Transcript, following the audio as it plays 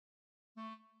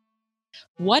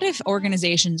What if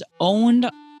organizations owned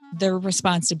their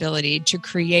responsibility to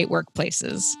create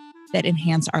workplaces that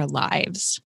enhance our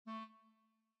lives?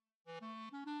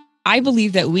 I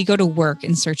believe that we go to work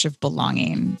in search of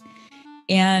belonging.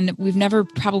 And we've never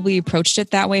probably approached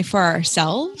it that way for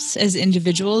ourselves as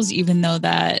individuals, even though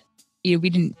that we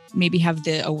didn't maybe have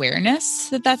the awareness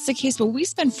that that's the case. But we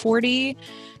spend 40,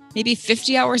 maybe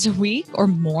 50 hours a week or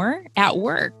more at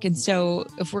work. And so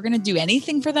if we're going to do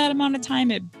anything for that amount of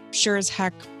time, it sure as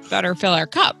heck better fill our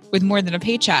cup with more than a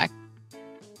paycheck.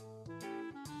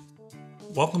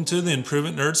 Welcome to the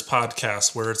Improvement Nerds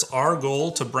podcast, where it's our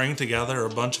goal to bring together a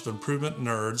bunch of improvement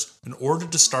nerds in order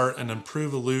to start an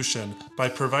improvolution by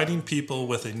providing people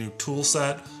with a new tool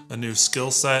set, a new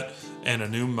skill set, and a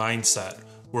new mindset.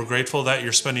 We're grateful that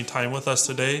you're spending time with us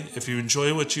today. If you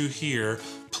enjoy what you hear,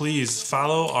 please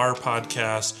follow our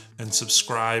podcast and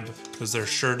subscribe, because there's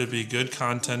sure to be good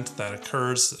content that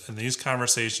occurs in these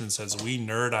conversations as we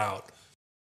nerd out.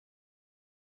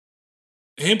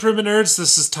 Hey Improvement Nerds,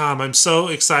 this is Tom. I'm so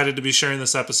excited to be sharing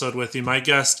this episode with you. My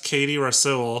guest, Katie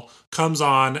Rasoul, comes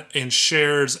on and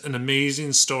shares an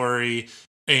amazing story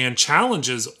and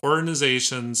challenges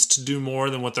organizations to do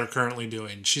more than what they're currently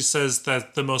doing. She says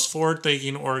that the most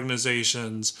forward-thinking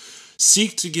organizations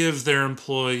seek to give their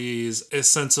employees a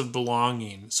sense of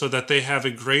belonging so that they have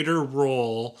a greater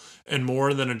role and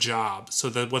more than a job, so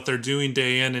that what they're doing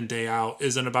day in and day out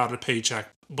isn't about a paycheck,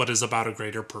 but is about a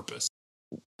greater purpose.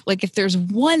 Like, if there's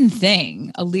one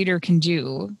thing a leader can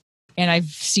do, and I've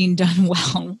seen done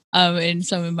well in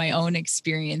some of my own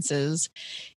experiences,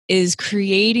 is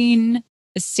creating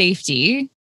a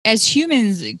safety. As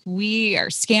humans, we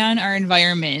scan our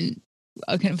environment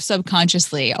kind of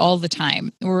subconsciously all the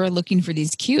time. We're looking for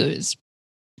these cues.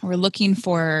 We're looking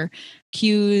for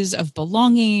cues of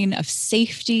belonging, of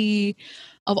safety,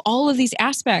 of all of these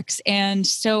aspects. And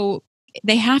so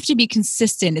they have to be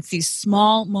consistent. It's these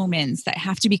small moments that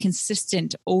have to be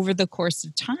consistent over the course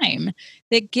of time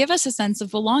that give us a sense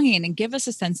of belonging and give us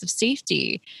a sense of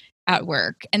safety at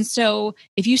work. And so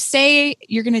if you say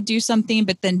you're going to do something,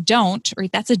 but then don't,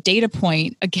 right, that's a data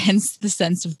point against the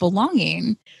sense of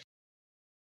belonging.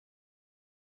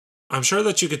 I'm sure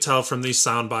that you could tell from these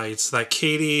sound bites that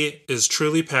Katie is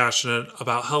truly passionate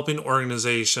about helping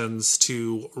organizations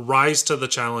to rise to the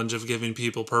challenge of giving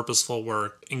people purposeful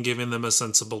work and giving them a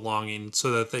sense of belonging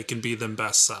so that they can be their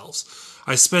best selves.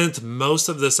 I spent most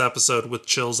of this episode with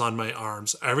chills on my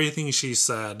arms. Everything she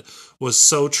said was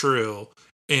so true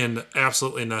and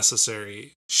absolutely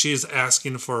necessary. She's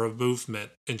asking for a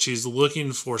movement, and she's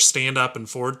looking for stand-up and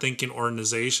forward-thinking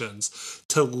organizations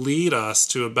to lead us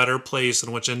to a better place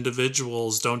in which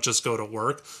individuals don't just go to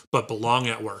work, but belong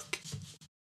at work.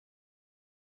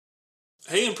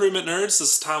 Hey Improvement Nerds, this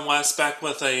is Tom West back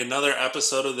with another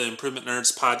episode of the Improvement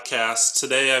Nerds podcast.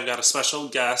 Today I've got a special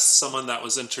guest, someone that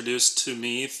was introduced to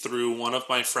me through one of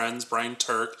my friends, Brian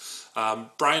Turk.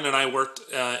 Brian and I worked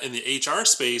in the HR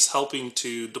space helping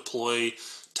to deploy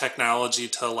technology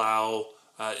to allow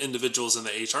individuals in the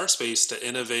HR space to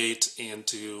innovate and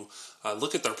to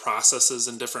look at their processes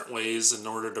in different ways in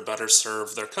order to better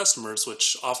serve their customers,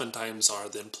 which oftentimes are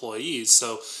the employees.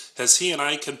 So as he and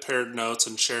I compared notes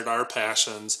and shared our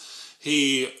passions,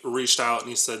 he reached out and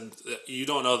he said, "You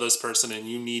don't know this person and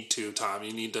you need to, Tom.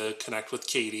 You need to connect with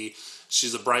Katie.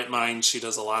 She's a bright mind. She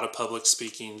does a lot of public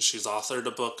speaking. She's authored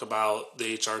a book about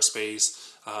the HR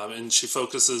space, and she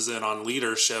focuses in on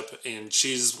leadership. And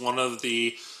she's one of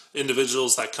the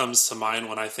individuals that comes to mind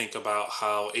when I think about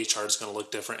how HR is going to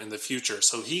look different in the future."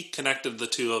 So he connected the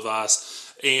two of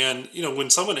us. And, you know, when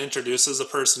someone introduces a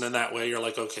person in that way, you're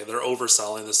like, okay, they're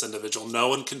overselling this individual. No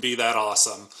one can be that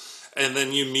awesome. And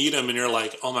then you meet him and you're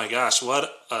like, oh my gosh,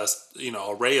 what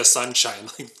a ray of sunshine.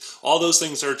 Like, all those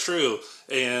things are true.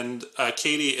 And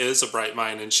Katie is a bright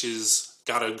mind, and she's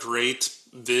got a great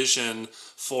vision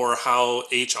for how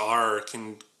HR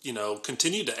can,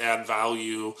 continue to add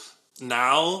value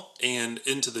now and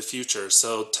into the future.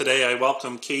 So today I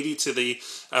welcome Katie to the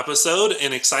episode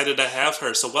and excited to have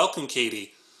her. So welcome,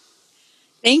 Katie.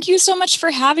 Thank you so much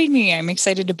for having me. I'm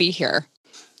excited to be here.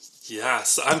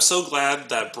 Yes, I'm so glad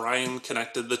that Brian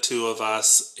connected the two of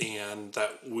us and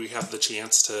that we have the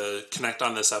chance to connect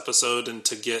on this episode and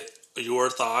to get your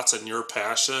thoughts and your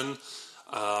passion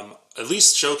at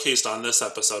least showcased on this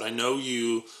episode. I know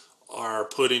you are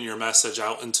putting your message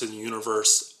out into the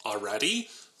universe already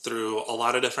through a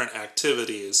lot of different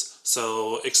activities.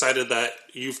 So excited that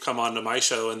you've come onto my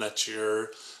show and that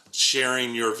you're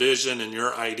sharing your vision and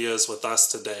your ideas with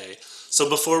us today. So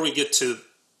before we get to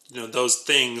those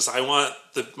things, I want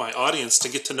my audience to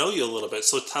get to know you a little bit.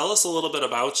 So tell us a little bit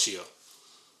about you.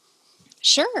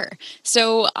 Sure.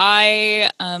 So I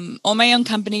own my own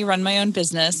company, run my own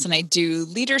business, and I do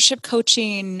leadership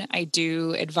coaching. I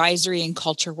do advisory and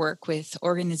culture work with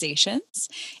organizations,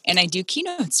 and I do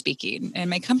keynote speaking. And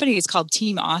my company is called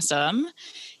Team Awesome.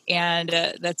 And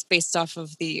that's based off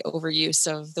of the overuse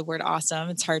of the word awesome.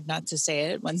 It's hard not to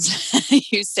say it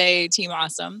once you say Team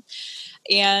Awesome.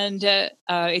 And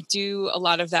I do a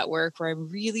lot of that work where I'm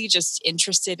really just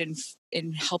interested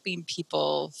in helping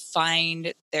people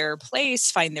find their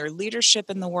place, find their leadership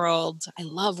in the world. I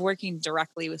love working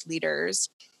directly with leaders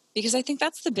because I think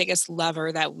that's the biggest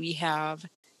lever that we have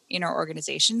in our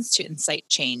organizations to incite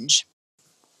change.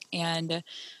 And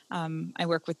I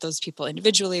work with those people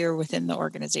individually or within the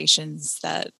organizations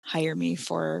that hire me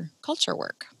for culture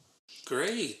work.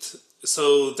 Great.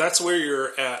 So that's where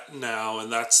you're at now,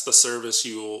 and that's the service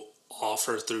you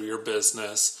offer through your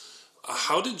business.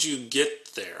 How did you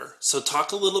get there? So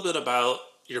talk a little bit about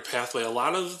your pathway. A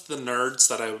lot of the nerds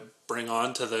that I bring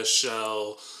on to this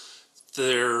show,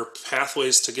 their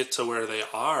pathways to get to where they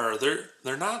are,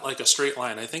 they're not like a straight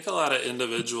line. I think a lot of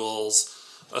individuals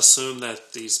assume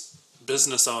that these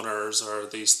business owners or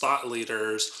these thought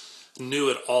leaders knew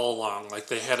it all along, like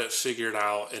they had it figured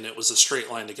out and it was a straight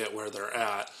line to get where they're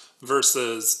at,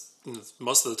 versus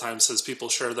most of the times as people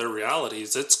share their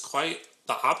realities, it's quite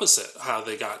the opposite how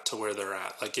they got to where they're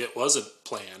at. Like it wasn't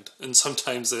planned, and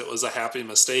sometimes it was a happy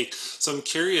mistake. So I'm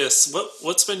curious,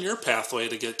 what's been your pathway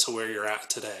to get to where you're at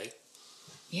today?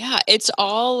 Yeah, it's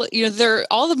all,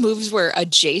 all the moves were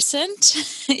adjacent,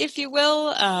 if you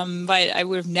will. But I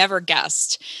would have never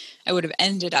guessed I would have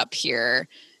ended up here.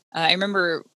 I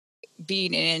remember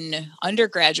being in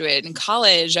undergraduate and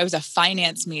college, I was a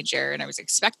finance major and I was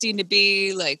expecting to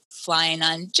be like flying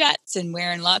on jets and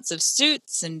wearing lots of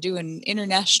suits and doing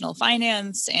international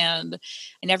finance. And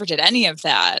I never did any of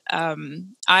that.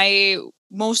 I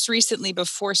most recently,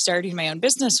 before starting my own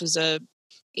business, was a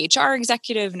HR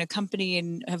executive in a company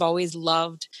and have always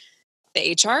loved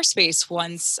the HR space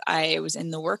once I was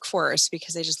in the workforce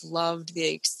because I just loved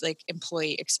the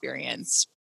employee experience.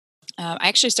 I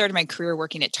actually started my career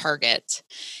working at Target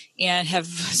and have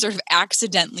sort of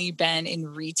accidentally been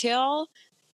in retail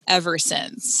ever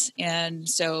since. And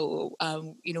so,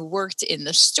 worked in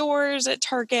the stores at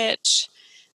Target,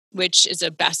 which is a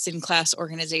best in class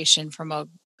organization from a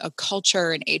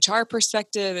culture and HR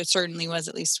perspective. It certainly was,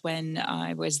 at least when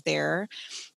I was there.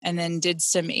 And then did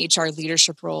some HR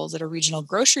leadership roles at a regional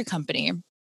grocery company.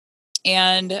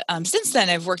 And since then,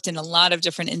 I've worked in a lot of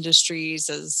different industries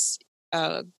as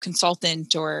a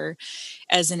consultant or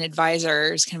as an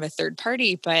advisor, as kind of a third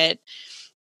party. But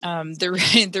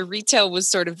the retail was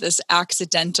sort of this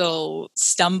accidental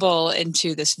stumble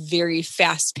into this very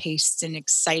fast paced and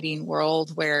exciting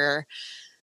world where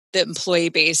the employee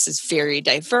base is very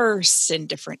diverse in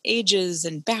different ages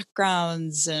and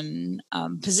backgrounds and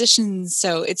positions.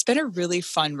 So it's been a really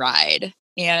fun ride.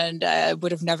 And I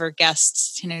would have never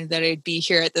guessed, that I'd be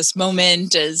here at this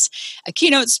moment as a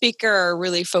keynote speaker or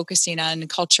really focusing on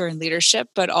culture and leadership.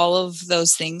 But all of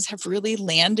those things have really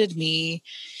landed me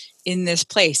in this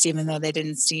place, even though they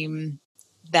didn't seem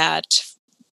that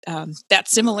that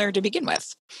similar to begin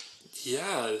with.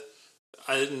 Yeah,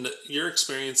 and your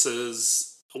experiences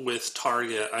with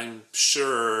Target, I'm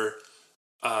sure,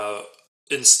 uh,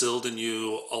 instilled in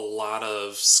you a lot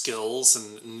of skills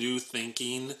and new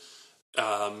thinking,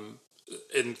 um,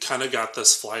 and kind of got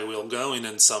this flywheel going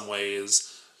in some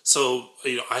ways. So,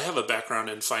 I have a background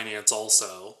in finance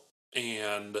also,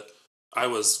 and I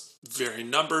was very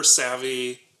number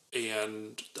savvy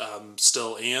and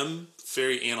still am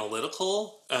very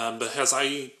analytical. But as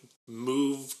I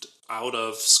moved out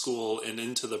of school and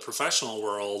into the professional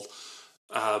world,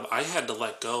 I had to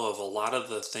let go of a lot of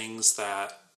the things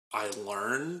that I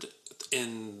learned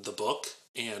in the book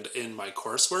and in my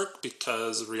coursework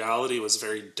because reality was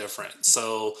very different.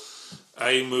 So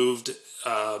I moved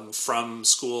from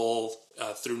school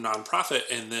through nonprofit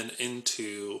and then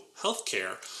into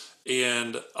healthcare.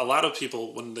 And a lot of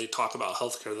people, when they talk about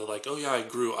healthcare, they're like, oh yeah, I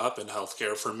grew up in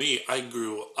healthcare. For me, I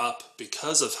grew up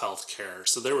because of healthcare.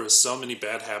 So there were so many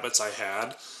bad habits I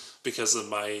had because of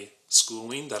my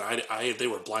schooling that they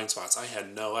were blind spots. I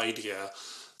had no idea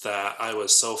that I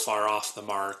was so far off the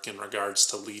mark in regards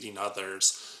to leading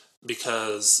others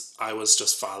because I was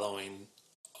just following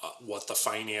what the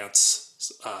finance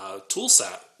tool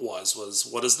set was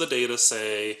what does the data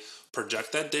say,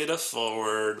 project that data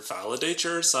forward, validate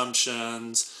your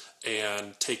assumptions,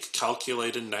 and take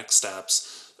calculated next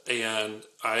steps. And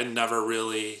I never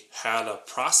really had a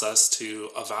process to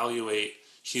evaluate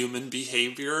human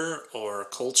behavior or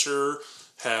culture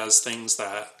has things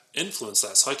that influence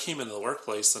that. So I came into the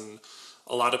workplace and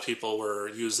a lot of people were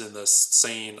using this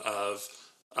saying of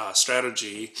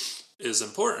strategy is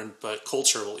important, but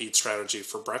culture will eat strategy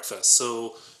for breakfast.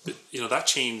 So, that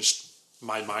changed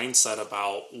my mindset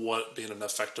about what being an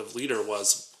effective leader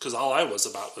was, because all I was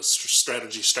about was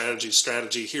strategy.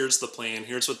 Here's the plan.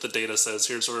 Here's what the data says.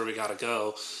 Here's where we got to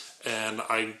go. And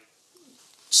I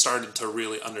started to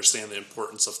really understand the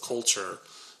importance of culture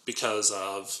because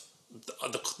of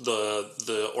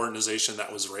the organization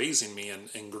that was raising me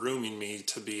and grooming me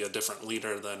to be a different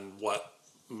leader than what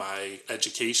my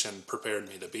education prepared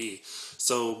me to be.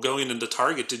 So going into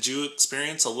Target, did you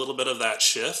experience a little bit of that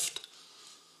shift?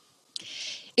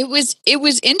 It was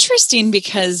interesting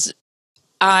because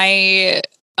when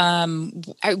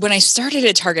I started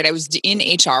at Target, I was in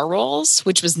HR roles,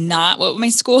 which was not what my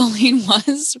schooling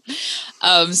was.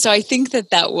 So I think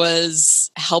that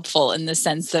was helpful in the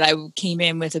sense that I came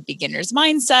in with a beginner's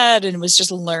mindset and was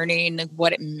just learning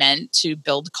what it meant to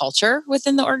build culture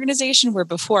within the organization, where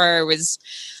before I was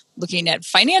looking at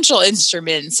financial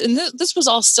instruments. And this was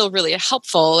all still really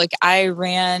helpful. Like I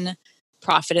ran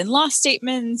profit and loss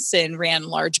statements and ran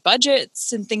large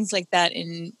budgets and things like that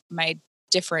in my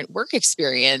different work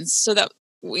experience, so that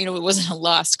it wasn't a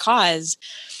lost cause.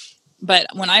 But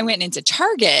when I went into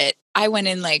Target, I went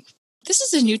in like, this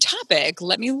is a new topic,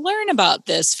 let me learn about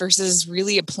this, versus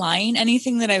really applying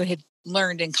anything that I had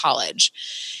learned in college.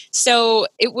 So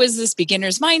it was this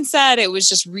beginner's mindset. It was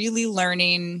just really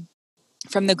learning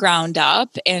from the ground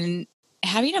up and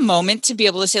having a moment to be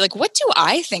able to say, like, what do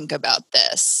I think about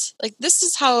this? Like, this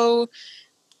is how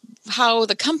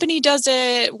the company does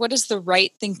it. What is the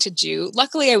right thing to do?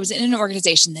 Luckily, I was in an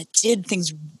organization that did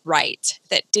things right,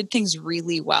 that did things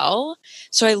really well.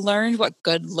 So I learned what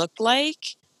good looked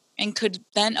like and could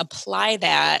then apply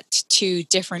that to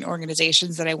different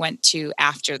organizations that I went to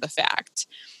after the fact,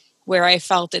 where I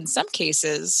felt in some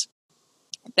cases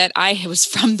that I was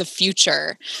from the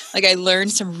future. Like I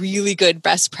learned some really good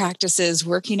best practices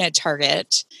working at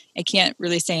Target. I can't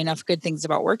really say enough good things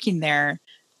about working there.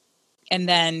 And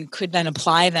then could then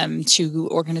apply them to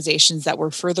organizations that were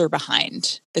further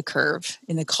behind the curve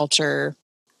in the culture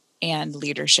and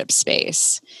leadership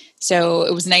space. So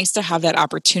it was nice to have that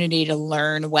opportunity to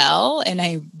learn well. And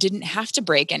I didn't have to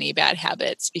break any bad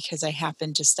habits because I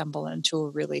happened to stumble into a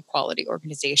really quality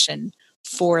organization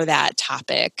for that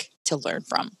topic to learn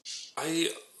from. I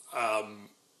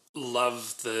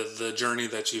love the journey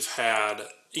that you've had.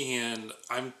 And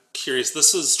I'm curious,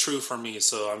 this is true for me,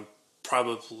 so I'm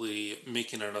probably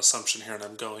making an assumption here and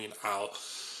I'm going out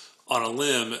on a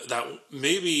limb that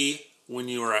maybe when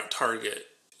you were at Target,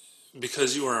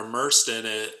 because you were immersed in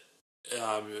it,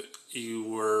 you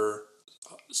were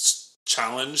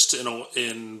challenged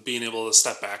in being able to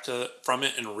step back from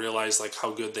it and realize like how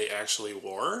good they actually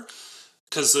were.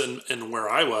 Because in where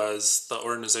I was, the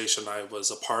organization I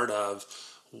was a part of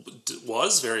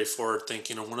was very forward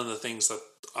thinking, and one of the things that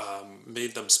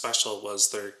made them special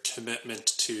was their commitment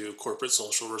to corporate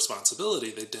social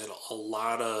responsibility. They did a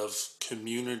lot of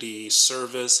community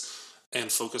service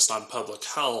and focused on public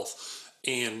health.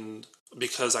 And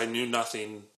because I knew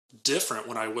nothing different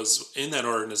when I was in that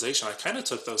organization, I kind of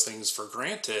took those things for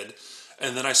granted.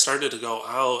 And then I started to go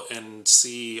out and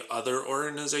see other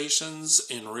organizations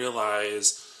and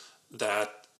realize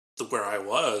that where I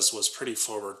was pretty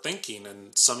forward thinking.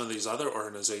 And some of these other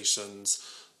organizations,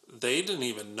 they didn't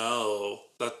even know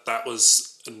that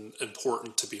was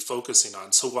important to be focusing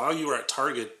on. So while you were at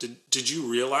Target, did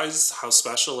you realize how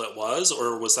special it was?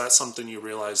 Or was that something you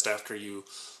realized after you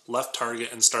left Target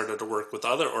and started to work with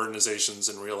other organizations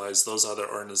and realized those other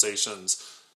organizations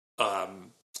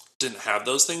didn't have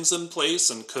those things in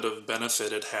place and could have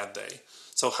benefited had they?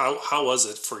 So how was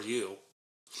it for you?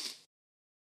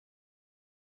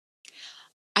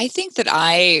 I think that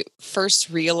I first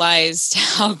realized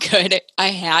how good I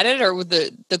had it, or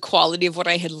the quality of what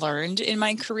I had learned in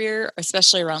my career,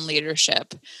 especially around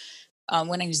leadership,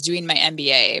 when I was doing my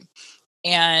MBA.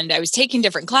 And I was taking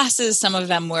different classes. Some of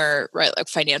them were like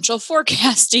financial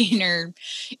forecasting or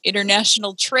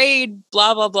international trade,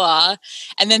 blah, blah, blah.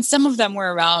 And then some of them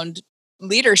were around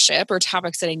leadership or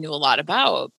topics that I knew a lot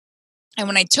about. And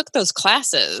when I took those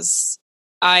classes,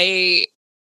 I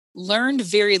learned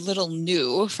very little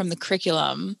new from the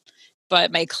curriculum.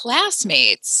 But my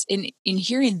classmates, in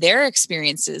hearing their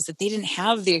experiences, that they didn't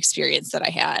have the experience that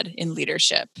I had in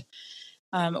leadership.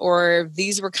 Or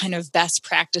these were kind of best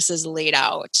practices laid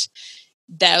out,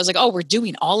 that I was like, oh, we're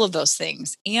doing all of those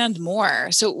things and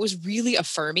more. So it was really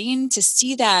affirming to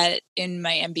see that in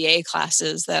my MBA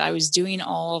classes, that I was doing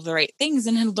all of the right things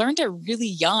and had learned it really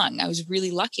young. I was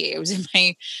really lucky. I was in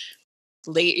my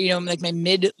late, like my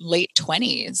late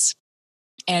 20s,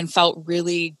 and felt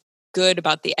really good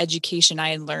about the education I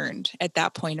had learned at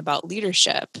that point about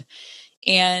leadership.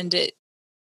 And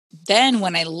then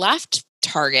when I left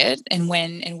Target and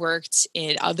went and worked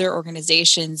in other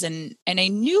organizations, and I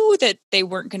knew that they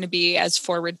weren't going to be as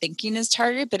forward thinking as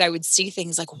Target, but I would see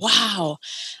things like, wow,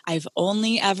 I've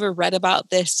only ever read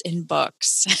about this in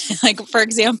books. Like, for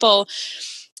example,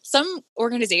 some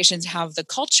organizations have the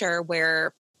culture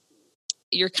where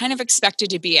you're kind of expected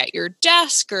to be at your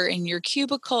desk or in your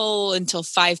cubicle until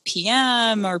 5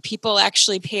 p.m. or people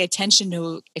actually pay attention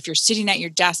to if you're sitting at your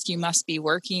desk, you must be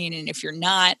working. And if you're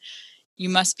not, you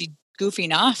must be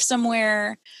goofing off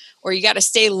somewhere, or you got to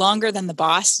stay longer than the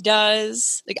boss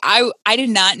does. Like I did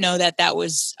not know that that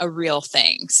was a real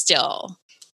thing still.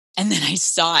 And then I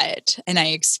saw it and I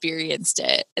experienced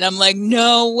it. And I'm like,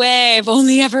 no way. I've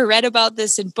only ever read about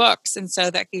this in books. And so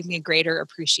that gave me a greater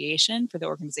appreciation for the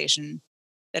organization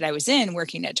that I was in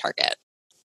working at Target.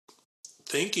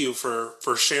 Thank you for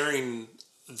sharing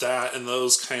that and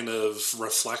those kind of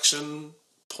reflection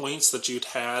points that you'd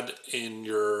had in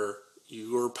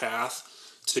your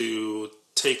path to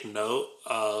take note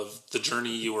of the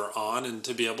journey you were on and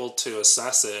to be able to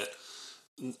assess it,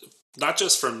 not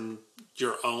just from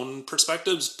your own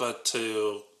perspectives, but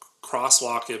to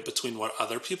crosswalk it between what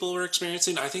other people were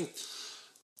experiencing. I think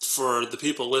for the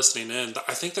people listening in,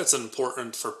 I think that's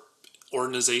important for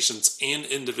organizations and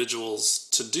individuals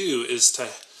to do, is to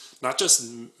not just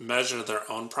measure their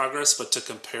own progress, but to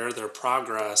compare their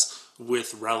progress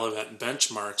with relevant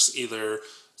benchmarks. Either,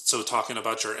 so talking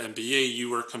about your MBA, you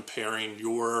were comparing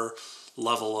your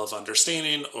level of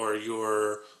understanding or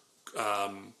your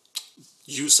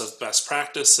use of best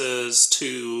practices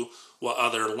to what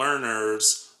other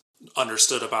learners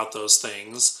understood about those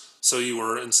things. So you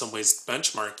were in some ways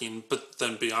benchmarking, but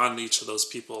then beyond each of those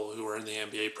people who were in the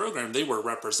MBA program, they were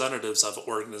representatives of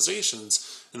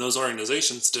organizations, and those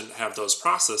organizations didn't have those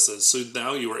processes. So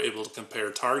now you were able to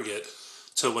compare Target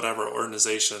to whatever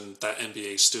organization that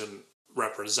MBA student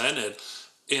represented.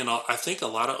 And I think a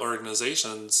lot of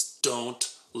organizations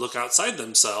don't look outside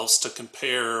themselves to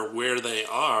compare where they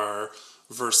are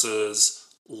versus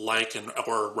like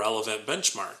or relevant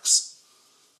benchmarks.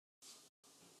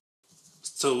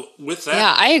 So with that,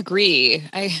 yeah, I agree.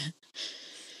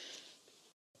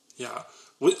 Yeah.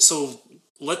 So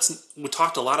we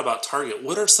talked a lot about Target.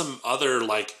 What are some other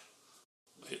like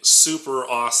super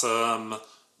awesome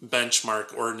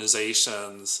benchmark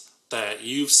organizations that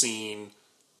you've seen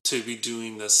to be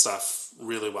doing this stuff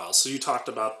really well? So you talked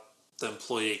about the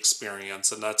employee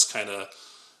experience, and that's kind of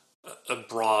a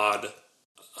broad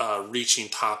reaching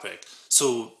topic.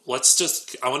 So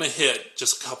I want to hit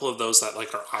just a couple of those that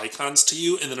like are icons to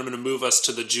you, and then I'm going to move us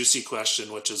to the juicy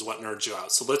question, which is what nerds you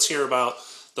out. So let's hear about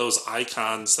those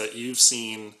icons that you've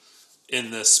seen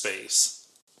in this space.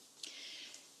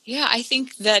 Yeah, I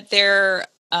think that there,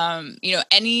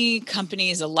 any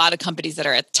companies, a lot of companies that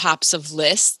are at tops of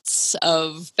lists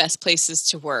of best places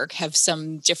to work have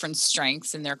some different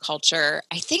strengths in their culture.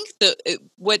 I think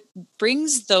what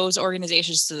brings those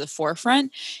organizations to the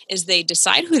forefront is they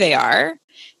decide who they are,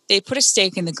 they put a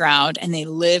stake in the ground, and they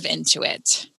live into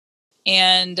it.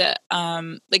 And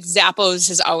like Zappos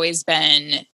has always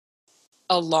been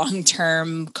a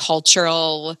long-term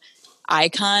cultural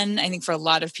icon, I think, for a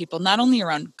lot of people, not only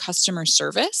around customer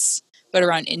service, but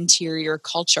around interior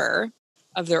culture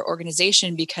of their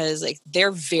organization, because like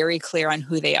they're very clear on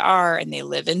who they are and they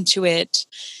live into it.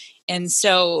 And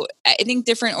so I think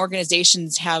different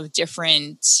organizations have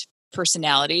different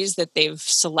personalities that they've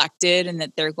selected and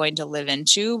that they're going to live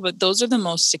into, but those are the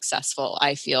most successful,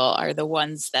 I feel, are the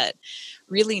ones that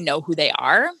really know who they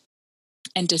are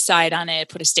and decide on it,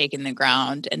 put a stake in the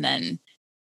ground, and then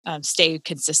stay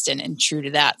consistent and true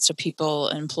to that. So people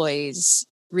and employees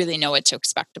really know what to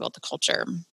expect about the culture.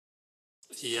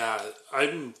 Yeah,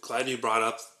 I'm glad you brought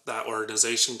up that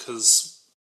organization, because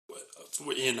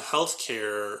in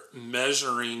healthcare,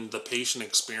 measuring the patient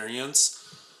experience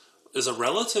is a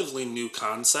relatively new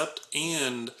concept,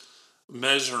 and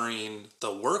measuring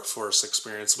the workforce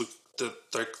experience,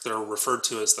 they're referred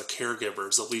to as the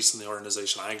caregivers, at least in the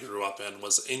organization I grew up in,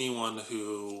 was anyone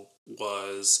who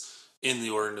was in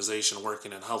the organization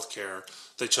working in healthcare.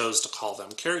 They chose to call them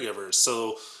caregivers.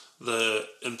 So the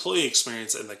employee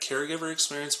experience and the caregiver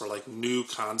experience were like new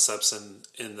concepts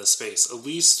in the space. At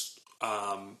least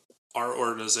our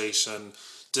organization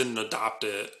didn't adopt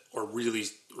it or really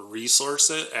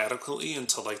resource it adequately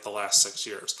until like the last 6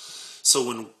 years. So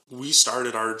when we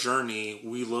started our journey,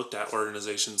 we looked at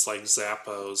organizations like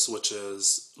Zappos, which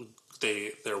is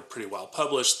they're pretty well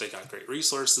published. They got great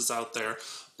resources out there.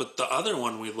 But the other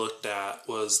one we looked at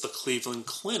was the Cleveland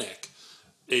Clinic.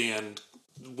 And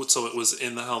so it was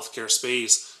in the healthcare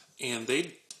space. and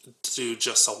they do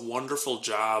just a wonderful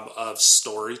job of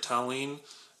storytelling.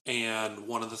 And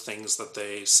one of the things that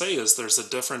they say is there's a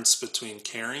difference between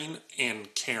caring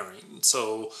and caring.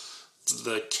 So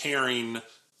the caring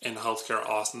in healthcare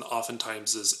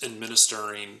oftentimes is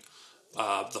administering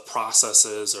the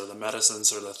processes or the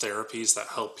medicines or the therapies that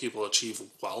help people achieve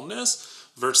wellness,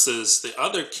 versus the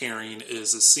other caring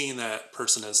is seeing that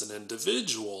person as an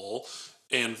individual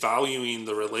and valuing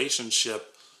the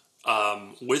relationship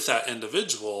with that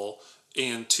individual,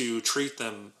 and to treat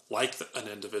them like an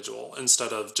individual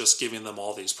instead of just giving them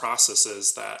all these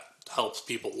processes that help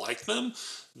people like them.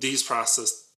 These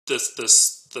process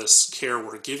this care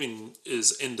we're giving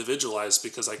is individualized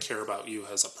because I care about you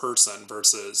as a person,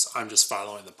 versus I'm just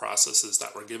following the processes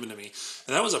that were given to me.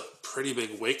 And that was a pretty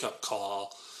big wake-up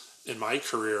call in my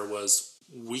career, was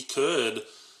we could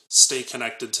stay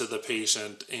connected to the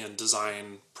patient and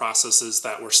design processes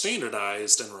that were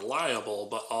standardized and reliable,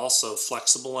 but also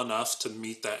flexible enough to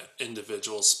meet that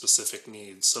individual's specific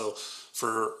needs. So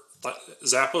for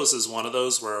Zappos is one of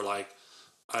those where, like,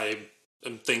 I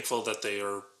am thankful that they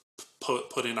are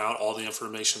putting out all the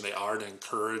information they are to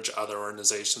encourage other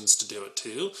organizations to do it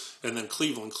too. And then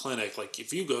Cleveland Clinic, like,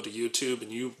 if you go to YouTube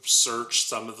and you search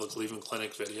some of the Cleveland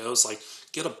Clinic videos, like,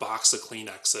 get a box of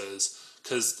Kleenexes,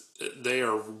 because they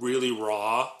are really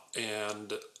raw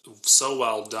and so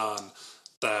well done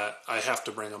that I have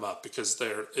to bring them up, because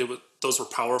those were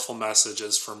powerful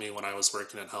messages for me when I was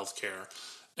working in healthcare.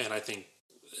 And I think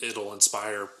it'll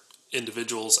inspire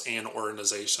individuals and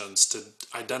organizations to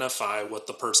identify what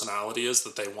the personality is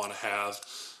that they want to have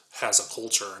as a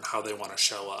culture and how they want to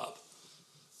show up.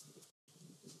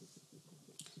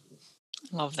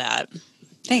 Love that.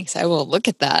 Thanks. I will look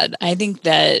at that. I think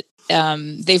that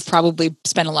they've probably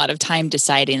spent a lot of time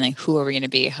deciding, like, who are we going to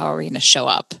be? How are we going to show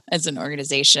up as an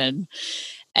organization?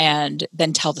 And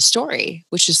then tell the story,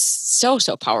 which is so,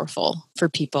 so powerful for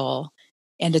people.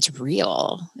 And it's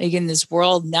real. Like, in this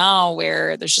world now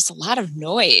where there's just a lot of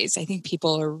noise, I think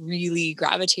people are really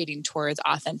gravitating towards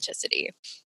authenticity.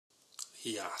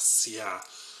 Yes, yeah.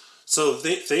 So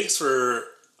thanks for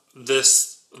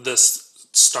this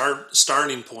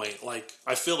starting point. Like,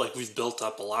 I feel like we've built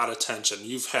up a lot of tension.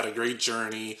 You've had a great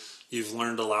journey. You've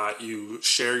learned a lot. You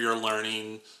share your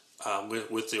learning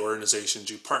with the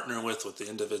organizations you partner with the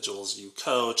individuals you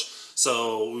coach.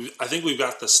 So I think we've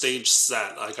got the stage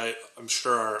set. Like, I'm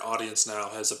sure our audience now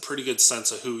has a pretty good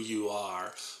sense of who you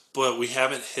are, but we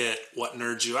haven't hit what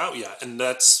nerds you out yet. And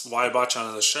that's why I brought you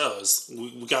on the show, is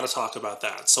we got to talk about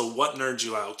that. So what nerds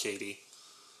you out, Katie?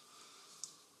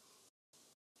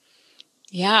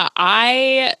 Yeah,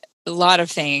 a lot of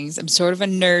things. I'm sort of a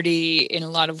nerdy in a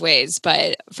lot of ways,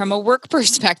 but from a work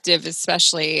perspective,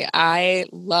 especially, I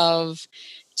love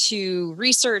to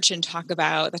research and talk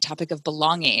about the topic of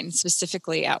belonging,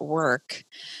 specifically at work.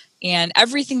 And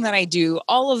everything that I do,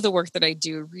 all of the work that I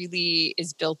do, really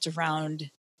is built around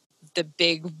the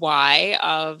big why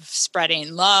of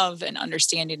spreading love and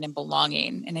understanding and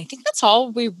belonging. And I think that's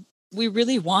all we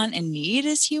really want and need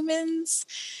as humans,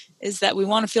 is that we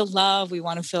want to feel love, we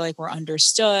want to feel like we're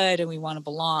understood, and we want to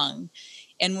belong.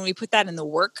 And when we put that in the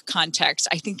work context,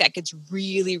 I think that gets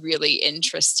really, really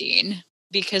interesting,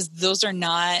 because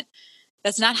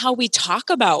that's not how we talk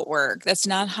about work. That's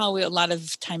not how a lot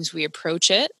of times we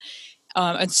approach it.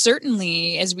 And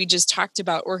certainly, as we just talked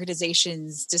about,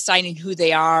 organizations deciding who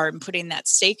they are and putting that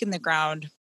stake in the ground,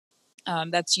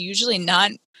 that's usually not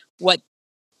what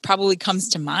probably comes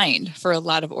to mind for a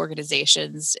lot of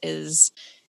organizations, is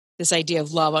this idea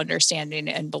of love, understanding,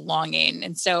 and belonging.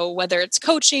 And so whether it's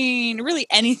coaching, really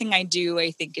anything I do,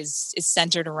 I think is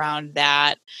centered around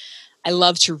that. I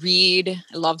love to read.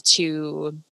 I love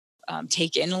to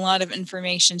take in a lot of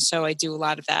information. So I do a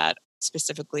lot of that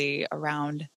specifically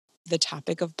around the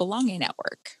topic of belonging at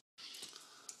work.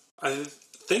 I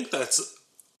think that's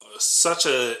such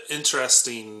an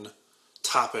interesting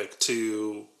topic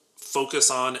to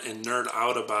focus on and nerd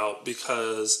out about,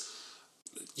 because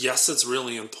yes, it's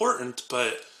really important,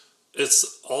 but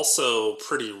it's also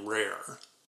pretty rare.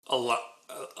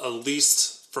 At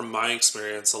least from my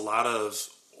experience, a lot of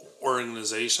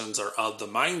organizations are of the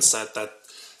mindset that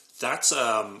that's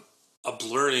a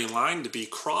blurry line to be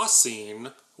crossing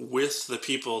with the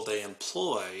people they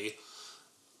employ,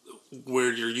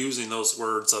 where you're using those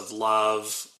words of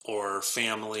love or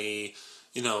family.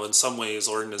 You know, in some ways,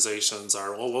 organizations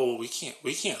are, whoa, we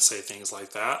can't say things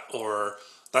like that, or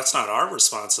that's not our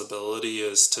responsibility,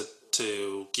 is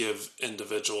to give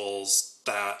individuals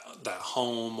that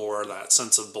home or that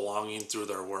sense of belonging through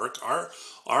their work.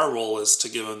 Our role is to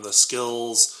give them the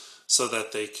skills so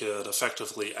that they could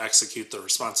effectively execute the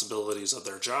responsibilities of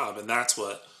their job, and that's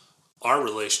what our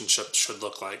relationship should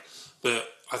look like. But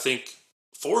I think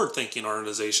forward-thinking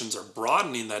organizations are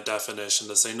broadening that definition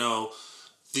to say, no,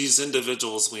 these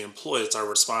individuals we employ, it's our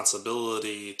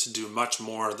responsibility to do much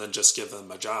more than just give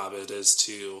them a job. It is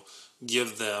to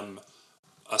give them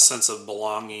a sense of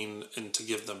belonging and to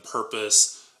give them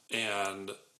purpose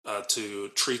and to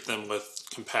treat them with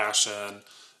compassion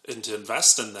and to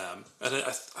invest in them. And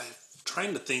I'm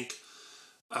trying to think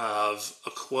of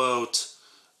a quote.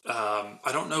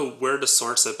 I don't know where to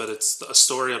source it, but it's a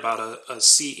story about a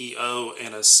CEO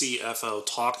and a CFO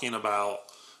talking about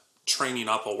training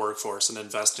up a workforce and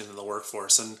investing in the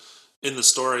workforce. And in the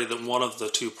story, that one of the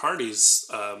two parties,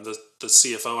 the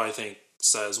CFO, I think,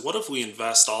 says, what if we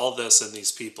invest all this in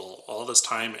these people, all this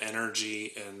time,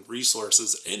 energy, and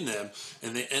resources in them,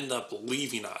 and they end up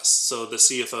leaving us? So the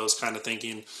CFO is kind of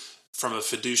thinking from a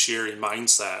fiduciary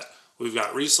mindset. We've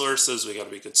got resources, we got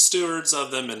to be good stewards of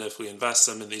them, and if we invest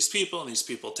them in these people, and these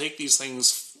people take these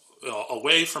things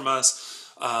away from us,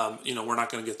 we're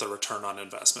not going to get the return on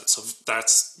investment. So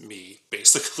that's me.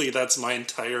 Basically, that's my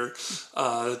entire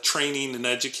training and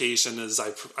education as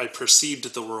I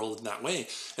perceived the world in that way.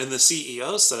 And the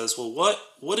CEO says, well,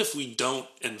 what if we don't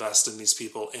invest in these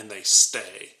people and they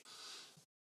stay?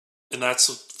 And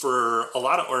that's for a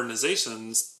lot of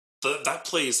organizations, that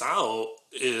plays out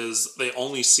is they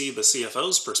only see the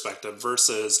CFO's perspective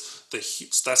versus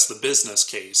that's the business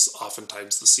case.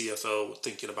 Oftentimes the CFO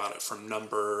thinking about it from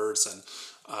numbers and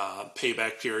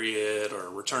payback period or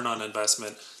return on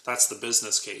investment. That's the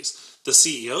business case. The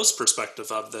CEO's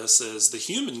perspective of this is the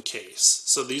human case.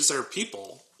 So these are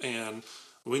people and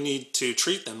we need to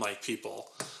treat them like people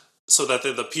so that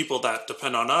they're the people that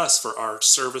depend on us for our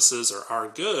services or our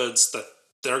goods, that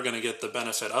they're going to get the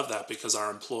benefit of that because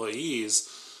our employees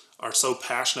are so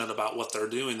passionate about what they're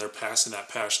doing, they're passing that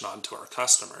passion on to our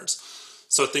customers.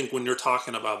 So I think when you're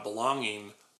talking about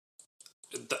belonging,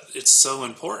 it's so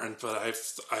important, but I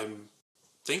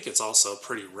think it's also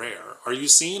pretty rare. Are you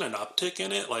seeing an uptick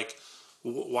in it? Like,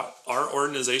 what are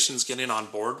organizations getting on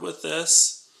board with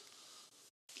this?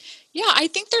 Yeah, I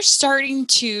think they're starting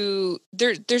to,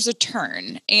 there's a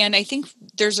turn. And I think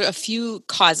there's a few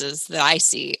causes that I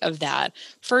see of that.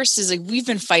 First is like we've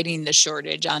been fighting the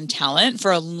shortage on talent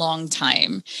for a long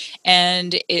time.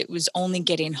 And it was only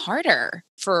getting harder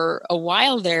for a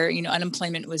while there.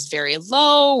 Unemployment was very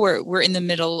low. We're in the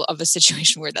middle of a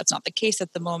situation where that's not the case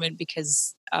at the moment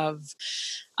because of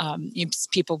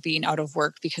people being out of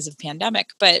work because of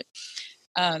pandemic. But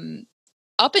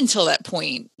up until that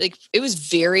point, like it was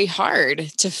very hard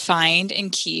to find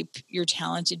and keep your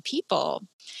talented people.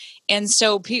 And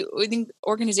so I think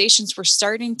organizations were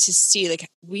starting to see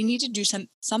like we need to do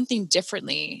something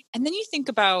differently. And then you think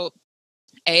about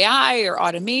AI or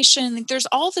automation, like there's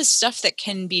all this stuff that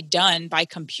can be done by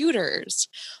computers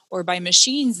or by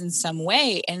machines in some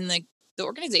way. And like the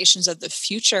organizations of the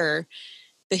future,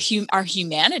 our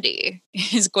humanity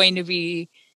is going to be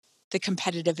the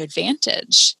competitive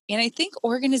advantage. And I think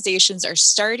organizations are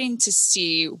starting to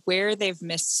see where they've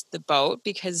missed the boat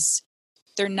because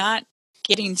they're not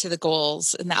getting to the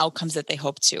goals and the outcomes that they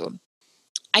hope to.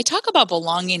 I talk about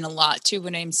belonging a lot too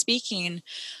when I'm speaking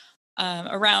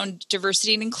around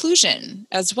diversity and inclusion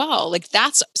as well. Like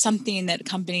that's something that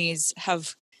companies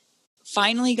have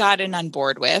finally gotten on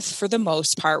board with for the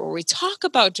most part, where we talk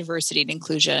about diversity and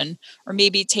inclusion or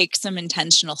maybe take some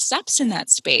intentional steps in that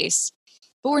space.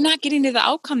 But we're not getting to the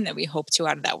outcome that we hope to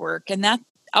out of that work. And that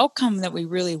outcome that we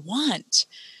really want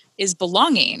is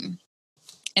belonging.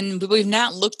 And we've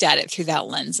not looked at it through that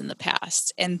lens in the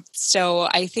past. And so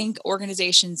I think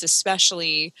organizations,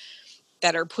 especially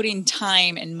that are putting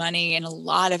time and money and a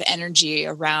lot of energy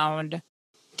around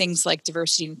things like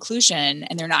diversity and inclusion,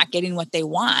 and they're not getting what they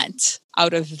want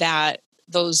out of that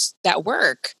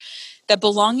work, that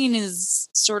belonging is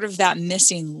sort of that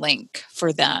missing link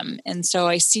for them. And so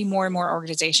I see more and more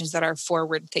organizations that are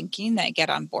forward thinking that get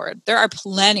on board. There are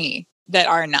plenty that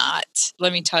are not.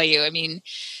 Let me tell you, I mean,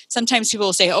 sometimes people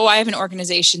will say, oh, I have an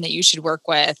organization that you should work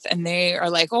with. And they are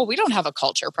like, oh, we don't have a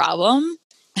culture problem.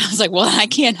 And I was like, well, I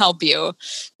can't help you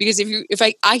because if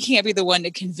I can't be the one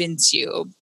to convince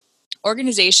you.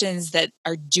 Organizations that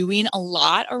are doing a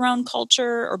lot around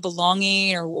culture or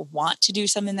belonging or want to do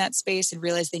some in that space and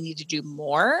realize they need to do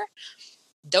more,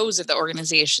 those are the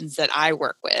organizations that I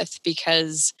work with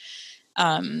because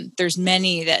there's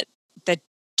many that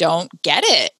don't get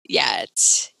it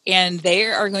yet, and they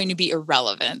are going to be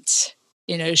irrelevant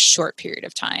in a short period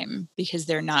of time because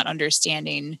they're not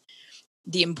understanding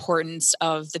the importance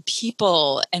of the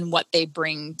people and what they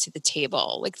bring to the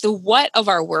table. Like the what of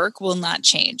our work will not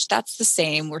change. That's the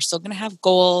same. We're still going to have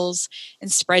goals and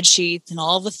spreadsheets and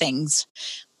all the things.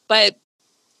 But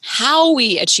how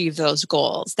we achieve those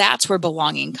goals, that's where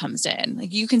belonging comes in.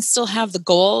 Like, you can still have the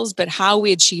goals, but how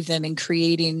we achieve them and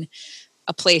creating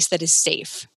a place that is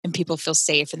safe and people feel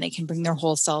safe and they can bring their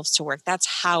whole selves to work. That's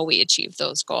how we achieve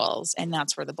those goals. And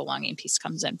that's where the belonging piece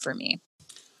comes in for me.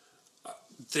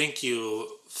 Thank you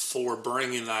for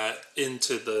bringing that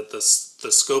into the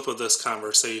scope of this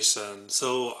conversation.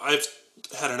 So I've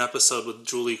had an episode with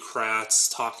Julie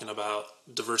Kratz talking about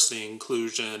diversity and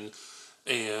inclusion,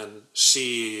 and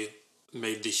she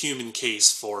made the human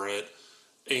case for it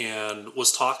and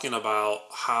was talking about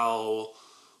how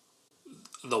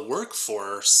the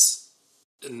workforce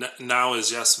now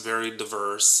is, yes, very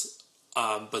diverse,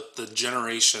 but the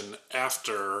generation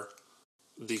after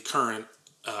the current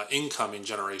incoming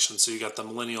generation, so you got the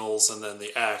millennials and then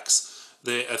the X,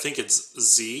 I think it's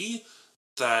Z,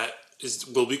 that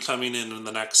will be coming in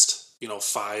the next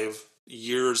 5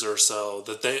 years or so,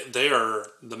 that they are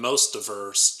the most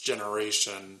diverse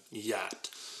generation yet,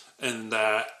 and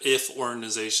that if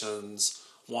organizations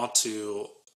want to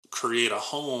create a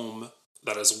home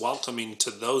that is welcoming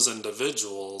to those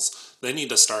individuals, they need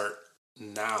to start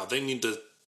now. They need to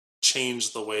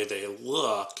change the way they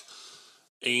look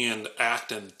and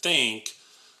act and think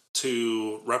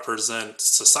to represent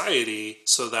society,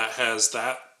 so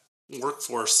that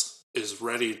workforce is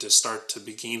ready to start to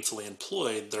be gainfully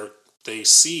employed. They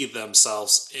see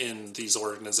themselves in these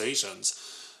organizations,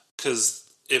 because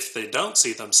if they don't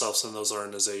see themselves in those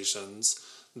organizations,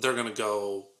 they're going to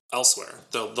go elsewhere.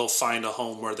 They'll find a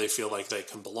home where they feel like they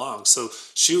can belong. So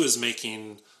she was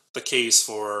making the case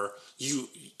for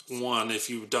if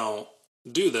you don't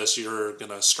do this, you're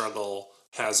going to struggle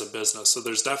as a business. So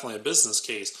there's definitely a business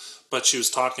case, but she was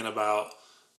talking about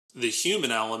the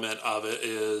human element of it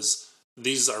is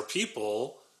these are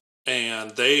people,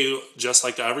 and they, just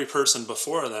like every person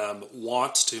before them,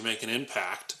 want to make an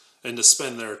impact and to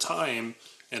spend their time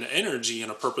and energy in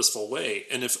a purposeful way.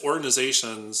 And if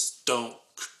organizations don't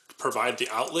provide the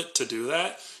outlet to do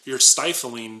that, you're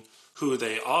stifling who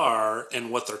they are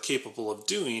and what they're capable of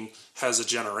doing as a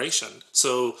generation.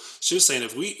 So she was saying,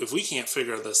 if we can't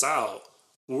figure this out,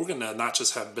 we're going to not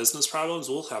just have business problems,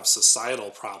 we'll have societal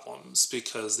problems,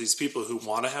 because these people who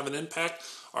want to have an impact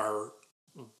are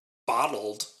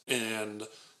bottled and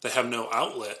they have no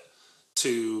outlet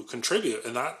to contribute,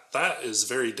 and that is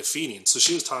very defeating. So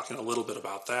she was talking a little bit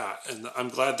about that, and I'm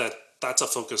glad that that's a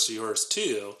focus of yours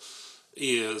too,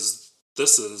 is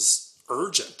this is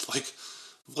urgent. Like,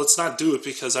 let's not do it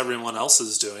because everyone else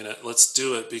is doing it. Let's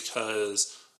do it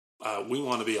because we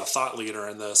want to be a thought leader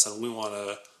in this, and we want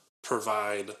to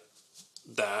provide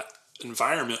that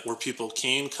environment where people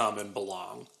can come and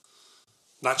belong.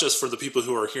 Not just for the people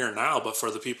who are here now, but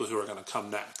for the people who are going to come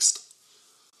next.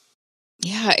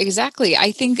 Yeah, exactly.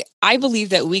 I believe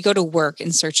that we go to work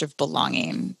in search of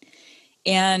belonging.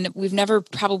 And we've never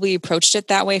probably approached it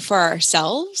that way for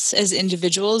ourselves as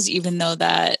individuals, even though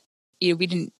that we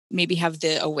didn't maybe have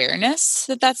the awareness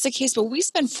that that's the case. But we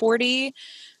spend 40,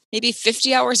 maybe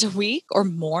 50 hours a week or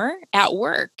more at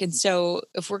work. And so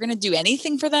if we're going to do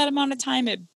anything for that amount of time,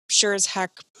 it sure as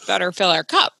heck better fill our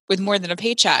cup with more than a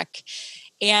paycheck.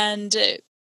 And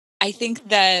I think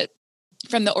that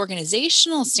from the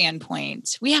organizational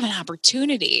standpoint, we have an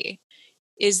opportunity,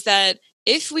 is that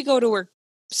if we go to work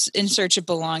in search of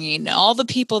belonging, all the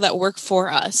people that work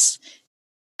for us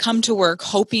come to work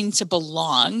hoping to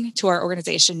belong to our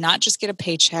organization, not just get a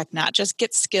paycheck, not just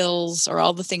get skills or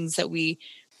all the things that we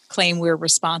claim we're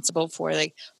responsible for.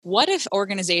 Like, what if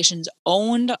organizations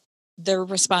owned their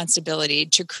responsibility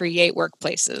to create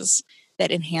workplaces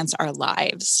that enhance our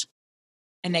lives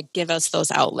and that give us those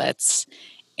outlets,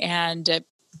 and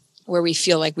where we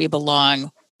feel like we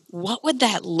belong? What would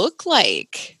that look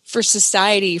like for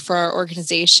society, for our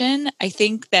organization? I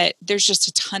think that there's just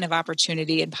a ton of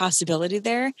opportunity and possibility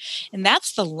there. And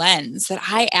that's the lens that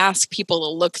I ask people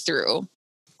to look through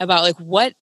about, like,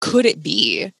 what could it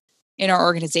be in our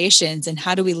organizations and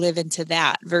how do we live into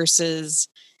that versus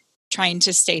trying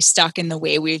to stay stuck in the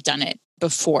way we've done it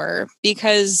before?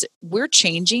 Because we're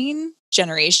changing.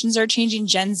 Generations are changing.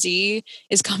 Gen Z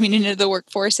is coming into the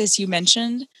workforce, as you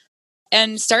mentioned.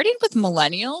 And starting with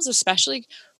millennials, especially,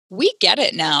 we get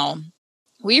it now.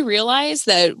 We realize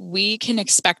that we can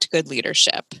expect good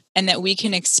leadership and that we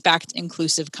can expect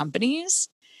inclusive companies,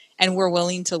 and we're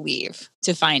willing to leave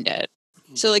to find it.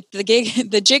 So, like, the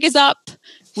jig is up.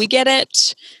 We get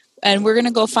it. And we're going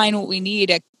to go find what we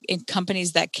need in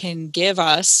companies that can give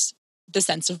us the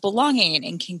sense of belonging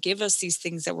and can give us these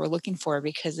things that we're looking for,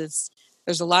 because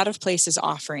there's a lot of places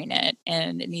offering it,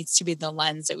 and it needs to be the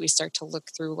lens that we start to look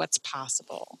through what's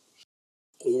possible.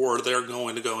 Or they're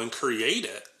going to go and create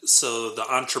it. So the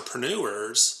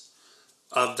entrepreneurs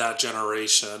of that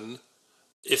generation,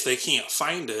 if they can't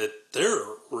find it, they're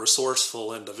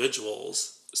resourceful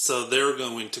individuals. So they're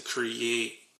going to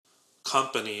create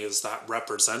companies that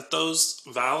represent those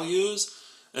values,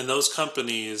 and those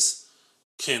companies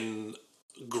can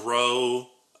grow,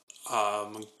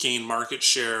 gain market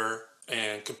share,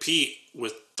 and compete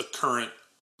with the current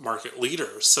market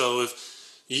leaders. So if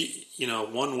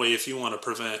one way, if you want to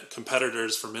prevent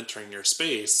competitors from entering your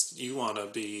space, you want to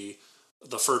be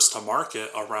the first to market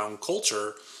around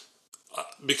culture,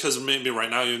 because maybe right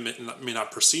now you may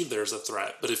not perceive there's a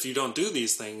threat, but if you don't do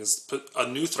these things, a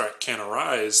new threat can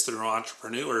arise through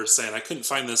entrepreneurs saying, I couldn't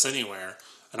find this anywhere,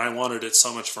 and I wanted it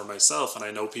so much for myself, and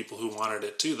I know people who wanted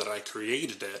it too, that I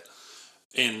created it.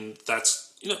 And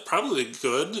that's probably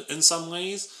good in some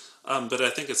ways, but I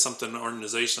think it's something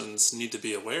organizations need to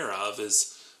be aware of,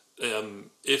 is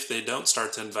if they don't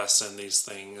start to invest in these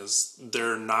things,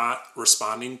 they're not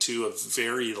responding to a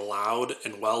very loud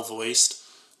and well-voiced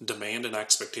demand and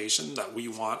expectation that we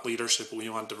want leadership, we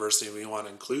want diversity, we want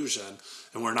inclusion,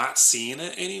 and we're not seeing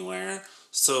it anywhere.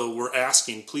 So we're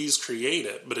asking, please create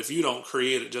it. But if you don't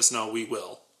create it, just know we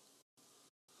will.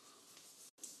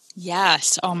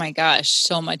 Yes. Oh my gosh.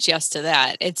 So much yes to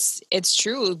that. It's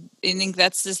true. I think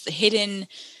that's this hidden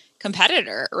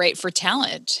competitor, right, for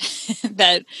talent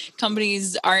that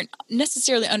companies aren't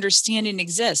necessarily understanding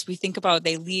exists. We think about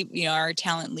they leave, our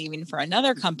talent leaving for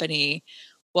another company.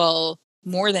 Well,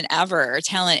 more than ever,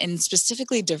 talent, and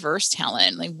specifically diverse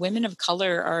talent, like women of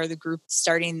color are the group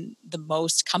starting the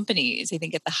most companies, I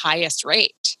think, at the highest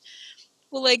rate.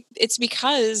 Well, like, it's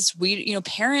because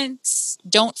parents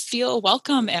don't feel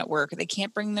welcome at work. They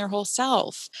can't bring their whole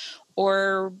self,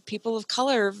 or people of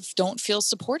color don't feel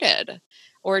supported,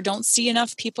 or don't see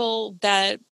enough people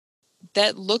that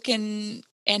look and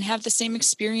have the same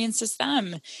experience as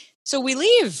them. So we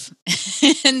leave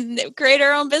and create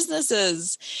our own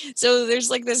businesses. So there's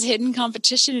like this hidden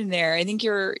competition in there. I think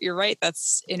you're right.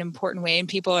 That's an important way. And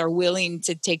people are willing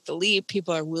to take the leap.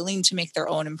 People are willing to make their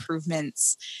own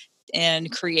improvements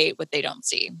and create what they don't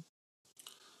see.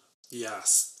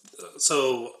 Yes.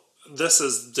 So this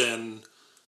has been,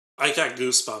 I got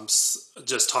goosebumps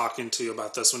just talking to you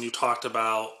about this when you talked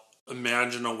about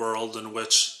imagine a world in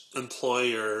which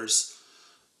employers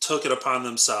took it upon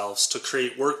themselves to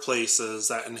create workplaces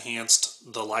that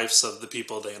enhanced the lives of the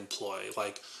people they employ.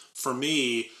 Like, for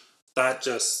me, that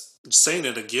just saying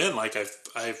it again, like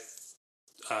I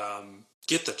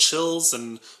get the chills,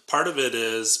 and part of it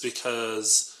is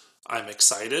because I'm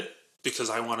excited,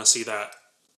 because I want to see that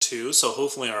too. So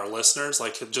hopefully our listeners,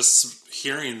 like, just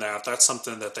hearing that, that's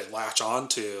something that they latch on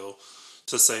to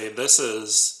say, this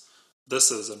is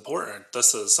important.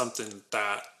 This is something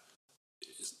that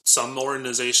some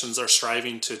organizations are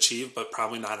striving to achieve, but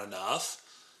probably not enough.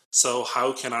 So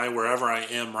how can I, wherever I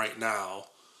am right now,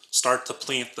 start to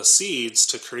plant the seeds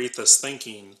to create this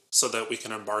thinking so that we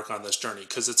can embark on this journey?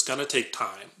 Because it's going to take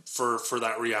time for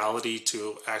that reality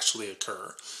to actually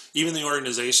occur. Even the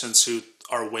organizations who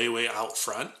are way out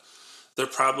front, they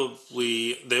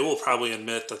will probably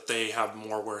admit that they have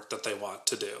more work that they want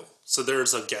to do. So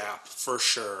there's a gap for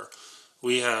sure.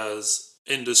 We as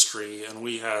industry and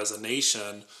we as a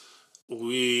nation,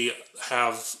 we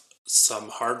have some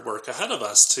hard work ahead of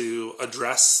us to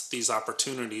address these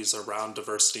opportunities around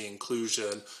diversity,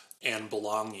 inclusion, and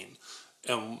belonging.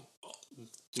 And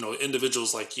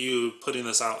individuals like you putting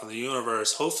this out in the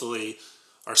universe hopefully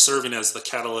are serving as the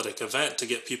catalytic event to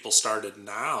get people started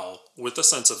now with a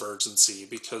sense of urgency.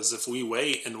 Because if we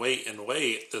wait and wait and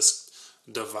wait, this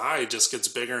divide just gets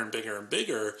bigger and bigger and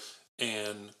bigger,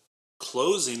 and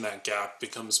closing that gap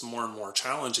becomes more and more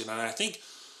challenging. And I think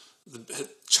the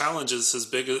challenges as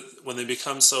big, when they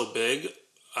become so big,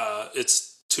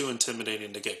 it's too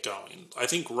intimidating to get going. I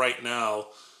think right now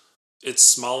it's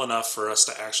small enough for us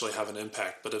to actually have an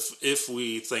impact. But if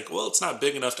we think, well, it's not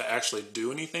big enough to actually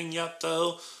do anything yet,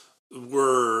 though,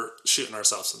 we're shooting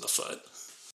ourselves in the foot.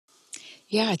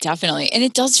 Yeah, definitely. And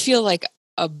it does feel like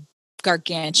a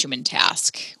gargantuan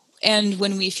task. And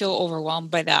when we feel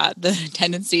overwhelmed by that, the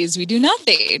tendency is we do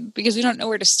nothing because we don't know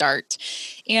where to start.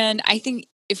 And I think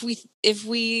if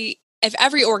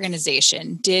every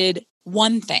organization did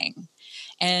one thing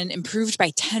and improved by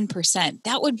 10%,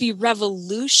 that would be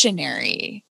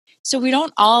revolutionary. So we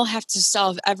don't all have to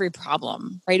solve every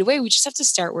problem right away. We just have to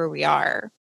start where we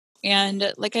are.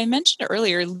 And like I mentioned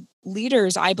earlier,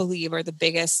 leaders, I believe, are the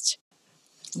biggest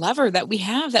lever that we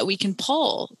have that we can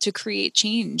pull to create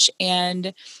change.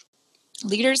 And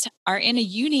leaders are in a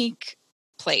unique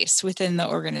place within the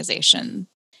organization.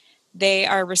 They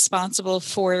are responsible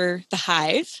for the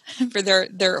hive, for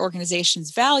their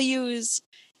organization's values,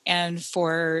 and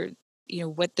for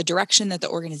what the direction that the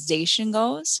organization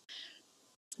goes.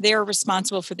 They are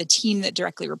responsible for the team that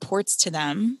directly reports to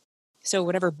them. So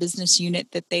whatever business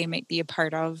unit that they might be a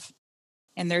part of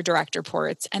and their direct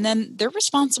reports. And then they're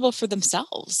responsible for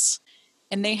themselves.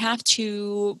 And they have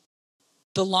to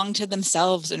belong to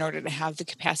themselves in order to have the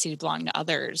capacity to belong to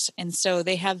others. And so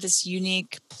they have this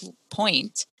unique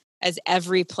point as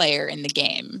every player in the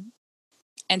game.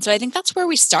 And so I think that's where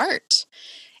we start.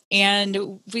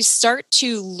 And we start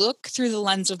to look through the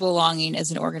lens of belonging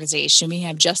as an organization. We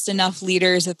have just enough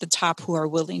leaders at the top who are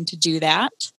willing to do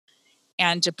that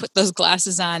and to put those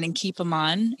glasses on and keep them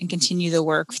on and continue the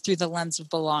work through the lens of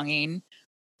belonging.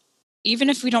 Even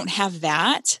if we don't have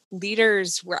that,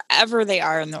 leaders, wherever they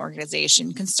are in the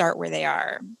organization, can start where they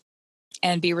are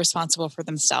and be responsible for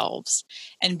themselves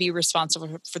and be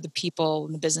responsible for the people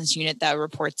in the business unit that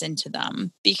reports into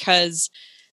them, because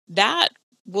that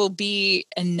will be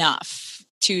enough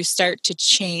to start to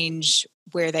change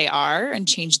where they are and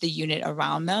change the unit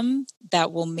around them.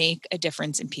 That will make a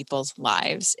difference in people's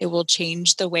lives. It will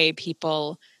change the way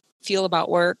people feel about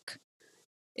work.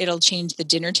 It'll change the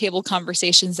dinner table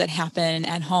conversations that happen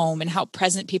at home and how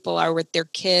present people are with their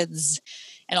kids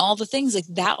and all the things like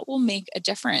that will make a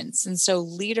difference. And so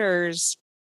leaders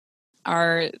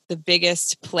are the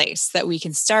biggest place that we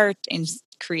can start and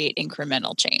create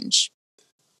incremental change.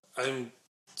 I'm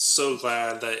so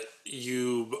glad that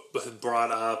you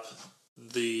brought up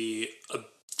the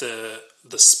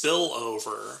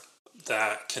spillover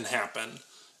that can happen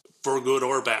for good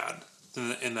or bad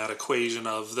in that equation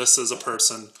of this is a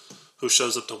person who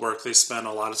shows up to work. They spend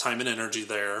a lot of time and energy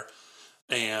there,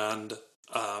 and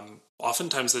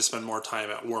oftentimes they spend more time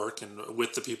at work and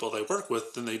with the people they work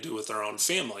with than they do with their own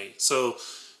family. So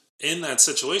in that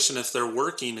situation, if they're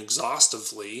working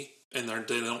exhaustively and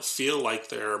they don't feel like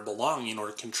they're belonging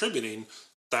or contributing,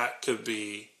 that could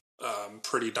be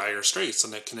pretty dire straits,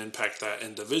 and it can impact that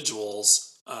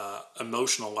individual's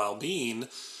emotional well-being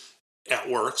at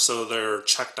work. So they're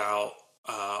checked out,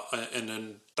 and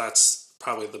then that's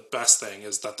probably the best thing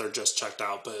is that they're just checked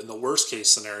out. But in the worst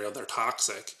case scenario, they're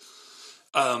toxic.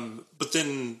 But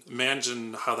then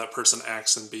imagine how that person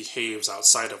acts and behaves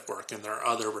outside of work and their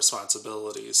other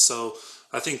responsibilities. So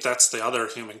I think that's the other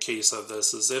human case of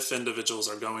this is if individuals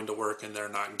are going to work and they're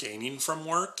not gaining from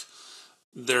work,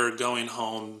 they're going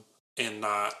home and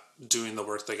not doing the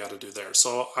work they got to do there.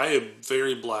 So I am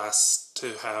very blessed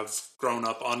to have grown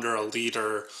up under a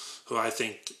leader who I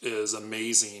think is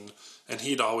amazing. And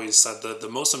he'd always said that the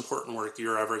most important work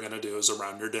you're ever going to do is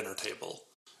around your dinner table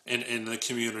and in the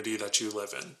community that you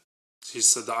live in. He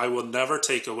said that I will never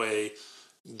take away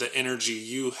the energy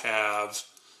you have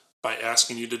by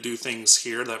asking you to do things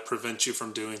here that prevent you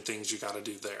from doing things you got to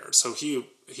do there. So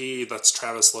he that's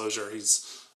Travis Lozier.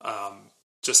 He's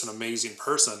just an amazing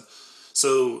person.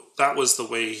 So that was the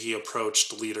way he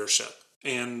approached leadership.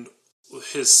 And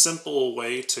his simple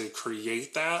way to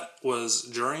create that was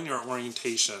during your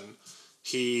orientation,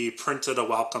 he printed a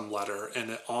welcome letter.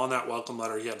 And on that welcome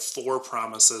letter, he had 4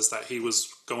 promises that he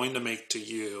was going to make to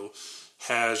you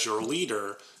as your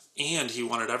leader. And he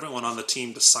wanted everyone on the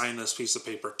team to sign this piece of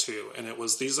paper too. And it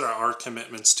was, these are our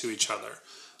commitments to each other,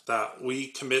 that we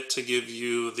commit to give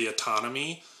you the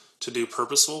autonomy to do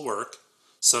purposeful work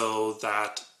so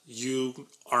that you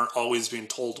aren't always being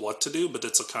told what to do, but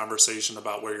it's a conversation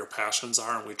about where your passions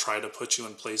are. And we try to put you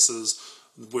in places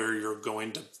where you're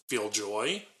going to feel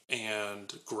joy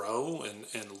and grow and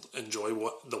enjoy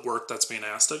the work that's being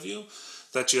asked of you,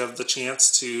 that you have the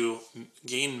chance to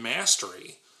gain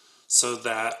mastery so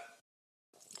that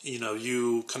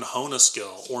you can hone a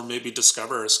skill or maybe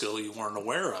discover a skill you weren't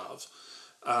aware of,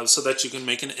 so that you can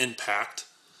make an impact.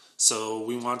 So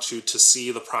we want you to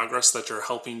see the progress that you're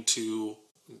helping to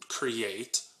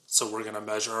create. So we're going to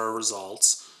measure our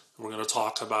results. We're going to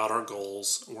talk about our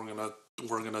goals. We're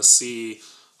going to see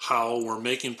how we're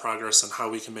making progress and how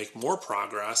we can make more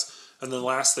progress. And the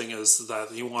last thing is that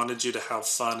he wanted you to have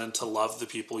fun and to love the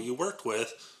people you worked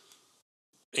with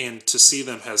and to see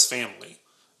them as family.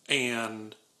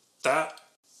 And that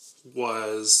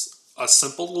was a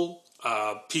simple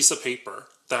piece of paper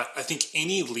that I think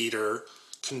any leader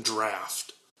can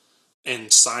draft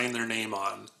and sign their name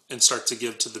on and start to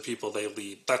give to the people they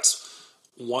lead. That's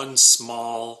one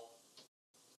small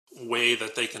way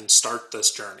that they can start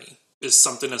this journey, is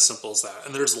something as simple as that.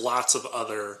 And there's lots of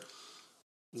other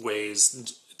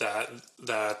ways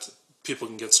that people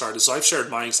can get started. So I've shared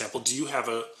my example. Do you have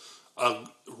a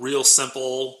real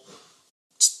simple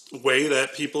way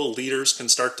that leaders can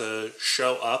start to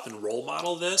show up and role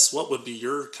model this? What would be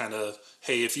your kind of,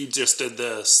 hey, if you just did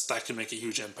this, that could make a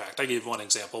huge impact? I gave one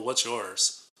example. What's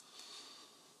yours?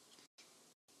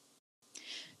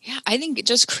 Yeah, I think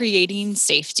just creating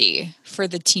safety for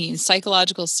the team,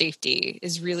 psychological safety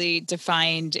is really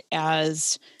defined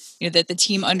as, that the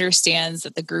team understands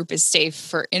that the group is safe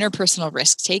for interpersonal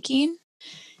risk taking.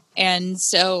 And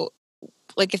so,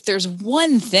 like, if there's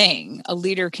one thing a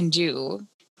leader can do,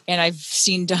 and I've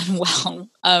seen done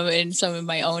well in some of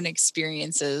my own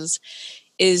experiences,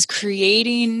 is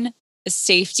creating a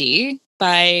safety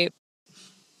by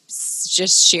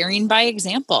just sharing by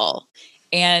example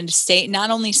and not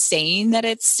only saying that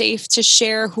it's safe to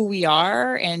share who we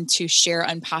are and to share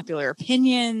unpopular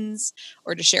opinions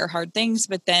or to share hard things,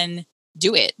 but then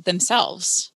do it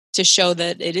themselves to show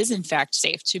that it is in fact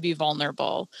safe to be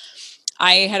vulnerable.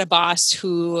 I had a boss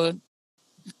who,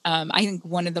 I think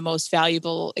one of the most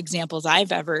valuable examples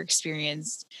I've ever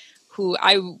experienced, who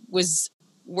I was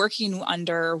working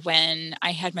under when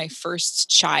I had my first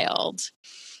child.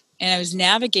 And I was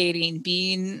navigating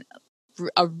being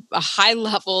a high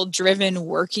level driven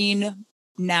working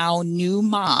now new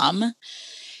mom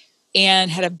and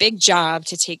had a big job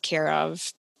to take care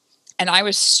of. And I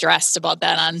was stressed about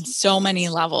that on so many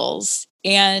levels.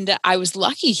 And I was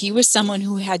lucky he was someone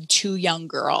who had two young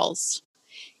girls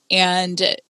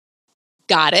and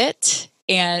got it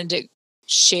and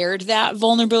shared that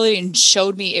vulnerability and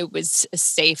showed me it was a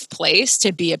safe place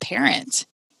to be a parent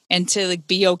and to like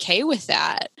be okay with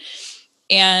that.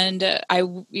 And I,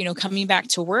 coming back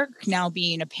to work now,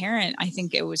 being a parent, I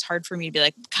think it was hard for me to be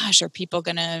like, gosh, are people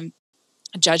going to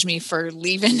judge me for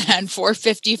leaving at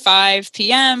 4:55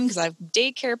 p.m. because I have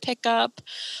daycare pickup?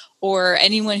 Or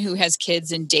anyone who has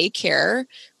kids in daycare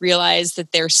realize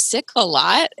that they're sick a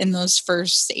lot in those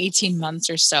first 18 months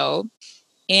or so.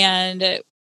 And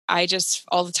I just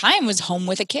all the time was home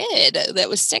with a kid that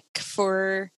was sick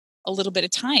for a little bit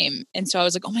of time. And so I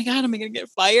was like, oh my God, am I going to get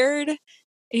fired? And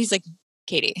he's like,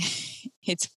 Katie,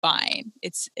 it's fine.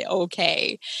 It's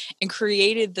okay. And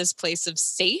created this place of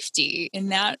safety in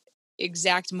that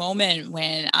exact moment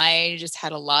when I just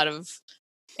had a lot of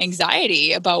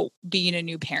anxiety about being a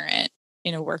new parent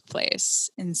in a workplace.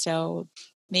 And so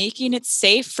making it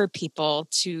safe for people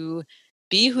to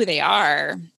be who they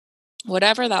are,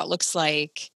 whatever that looks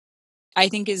like, I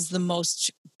think is the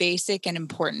most basic and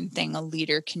important thing a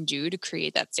leader can do to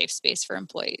create that safe space for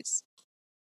employees.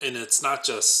 And it's not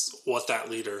just what that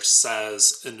leader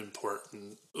says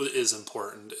is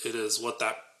important. It is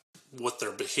what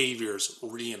their behaviors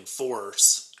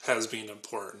reinforce has been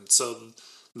important. So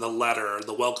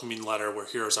the welcoming letter where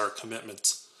here's our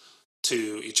commitment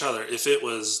to each other, if it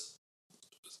was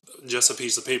just a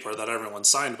piece of paper that everyone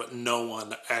signed but no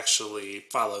one actually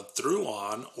followed through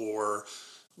on, or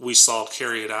we saw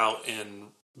carried out in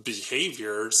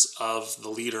behaviors of the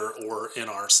leader or in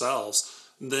ourselves,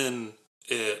 then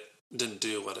it didn't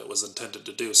do what it was intended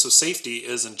to do. So safety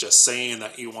isn't just saying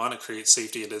that you want to create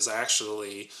safety, it is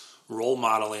actually role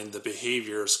modeling the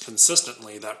behaviors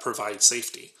consistently that provide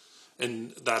safety.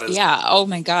 And that is Oh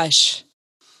my gosh.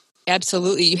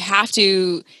 Absolutely. You have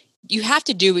to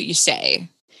do what you say.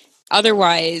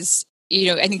 Otherwise,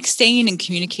 I think saying and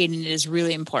communicating it is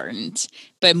really important,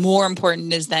 but more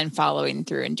important is then following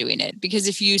through and doing it. Because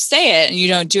if you say it and you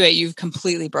don't do it, you've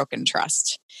completely broken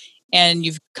trust and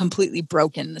you've completely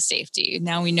broken the safety.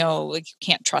 Now we know like you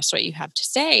can't trust what you have to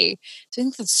say. So I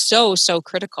think that's so, so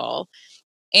critical.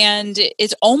 And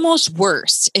it's almost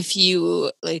worse if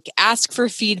you like ask for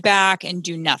feedback and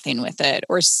do nothing with it,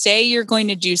 or say you're going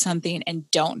to do something and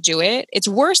don't do it. It's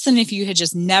worse than if you had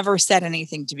just never said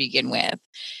anything to begin with.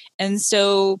 And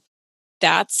so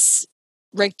that's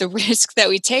like the risk that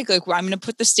we take. Like, well, I'm going to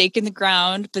put the stake in the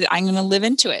ground, but I'm going to live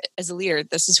into it as a leader.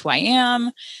 This is who I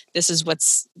am. This is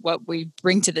what we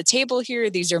bring to the table here.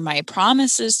 These are my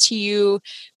promises to you.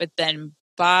 But then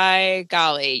by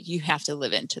golly, you have to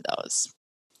live into those.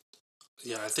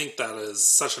 Yeah, I think that is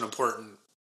such an important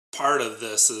part of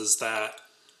this, is that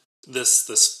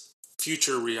this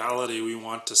future reality we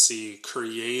want to see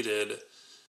created,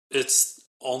 it's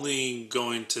only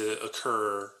going to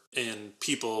occur in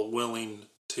people willing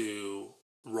to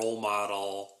role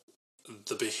model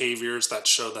the behaviors that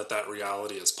show that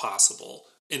reality is possible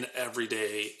in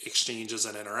everyday exchanges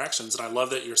and interactions. And I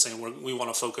love that you're saying we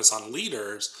want to focus on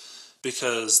leaders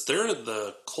because they're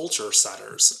the culture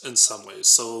setters in some ways.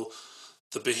 So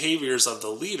the behaviors of the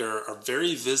leader are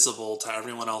very visible to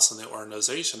everyone else in the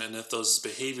organization. And if those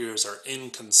behaviors are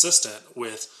inconsistent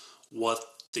with what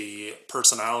the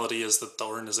personality is that the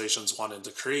organization's wanted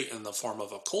to create in the form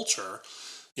of a culture,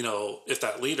 if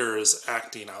that leader is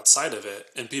acting outside of it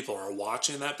and people are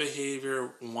watching that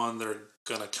behavior, one, they're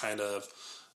going to kind of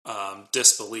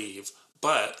disbelieve.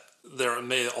 But there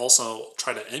may also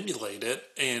try to emulate it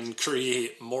and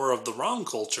create more of the wrong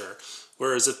culture.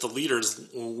 Whereas if the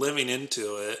leader's living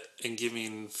into it and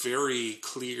giving very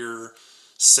clear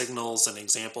signals and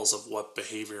examples of what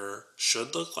behavior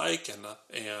should look like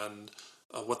and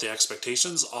what the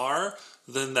expectations are,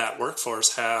 then that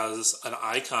workforce has an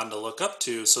icon to look up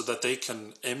to so that they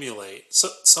can emulate.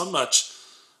 So much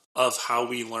of how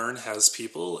we learn as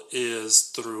people is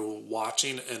through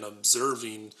watching and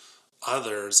observing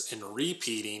others and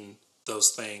repeating those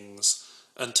things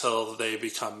until they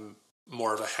become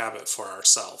more of a habit for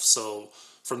ourselves. So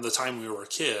from the time we were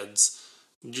kids,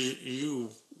 you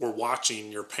were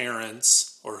watching your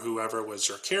parents or whoever was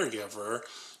your caregiver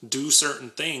do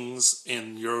certain things,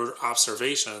 and your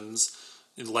observations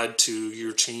led to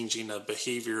your changing of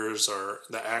behaviors or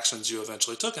the actions you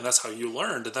eventually took, and that's how you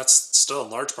learned, and that's still in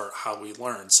large part how we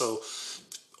learn. So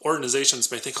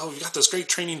organizations may think, oh, we've got this great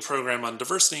training program on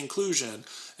diversity and inclusion,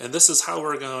 and this is how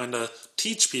we're going to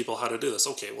teach people how to do this.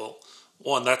 Okay, well,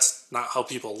 one, that's not how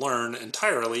people learn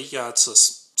entirely. Yeah, it's a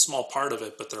small part of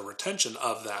it, but their retention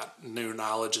of that new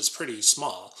knowledge is pretty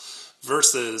small.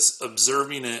 Versus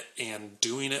observing it and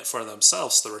doing it for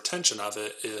themselves, the retention of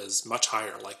it is much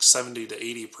higher, like 70 to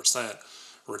 80%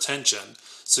 retention.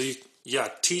 So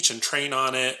teach and train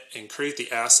on it and create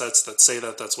the assets that say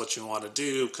that that's what you want to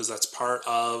do, because that's part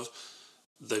of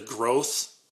the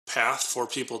growth path for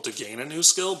people to gain a new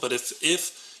skill. But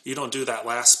if you don't do that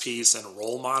last piece and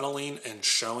role modeling and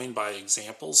showing by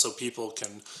example so people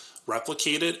can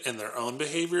replicate it in their own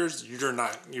behaviors, you're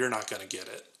not going to get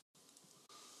it.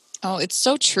 Oh, it's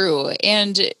so true.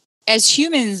 And as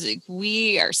humans,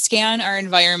 we scan our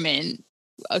environment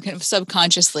kind of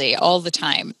subconsciously all the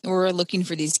time. We're looking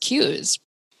for these cues.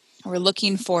 We're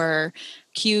looking for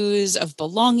cues of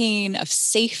belonging, of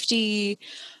safety,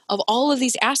 of all of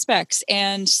these aspects.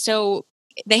 And so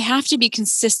they have to be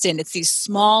consistent. It's these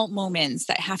small moments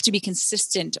that have to be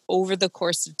consistent over the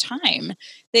course of time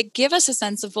that give us a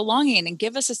sense of belonging and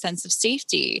give us a sense of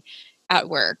safety at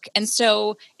work. And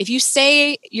so if you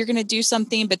say you're going to do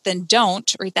something, but then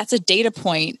don't, or that's a data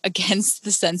point against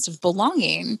the sense of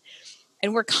belonging.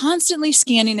 And we're constantly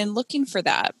scanning and looking for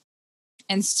that.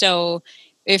 And so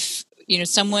if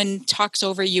someone talks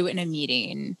over you in a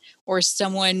meeting, or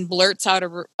someone blurts out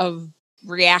a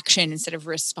reaction instead of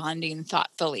responding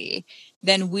thoughtfully,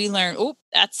 then we learn, oh,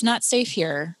 that's not safe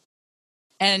here.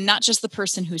 And not just the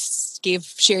person who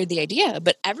shared the idea,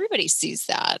 but everybody sees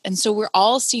that. And so we're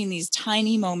all seeing these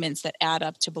tiny moments that add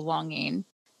up to belonging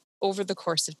over the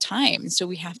course of time. So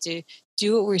we have to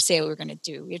do what we say we're going to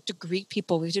do. We have to greet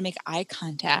people. We have to make eye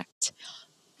contact.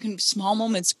 Small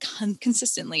moments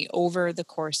consistently over the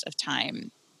course of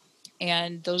time.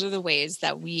 And those are the ways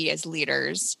that we as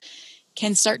leaders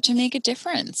can start to make a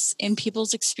difference in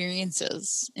people's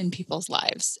experiences, in people's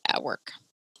lives at work.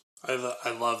 I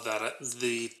love that.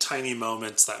 The tiny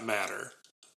moments that matter.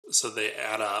 So they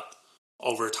add up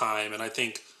over time. And I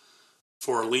think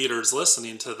for leaders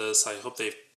listening to this, I hope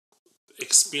they've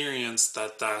experienced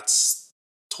that that's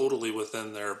totally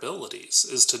within their abilities,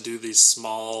 is to do these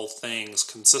small things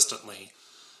consistently,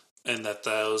 and that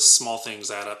those small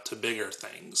things add up to bigger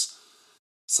things.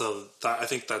 So I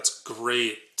think that's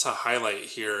great to highlight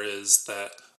here, is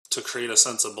that to create a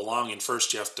sense of belonging,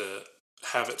 first you have to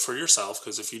have it for yourself,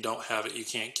 because if you don't have it, you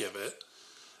can't give it.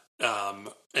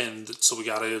 And so we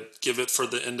got to give it for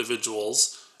the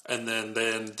individuals, and then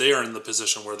they are in the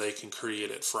position where they can create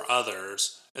it for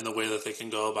others. And the way that they can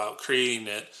go about creating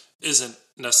it isn't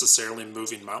necessarily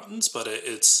moving mountains, but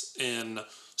it's in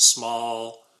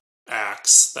small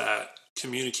acts that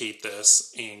communicate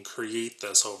this and create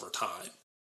this over time.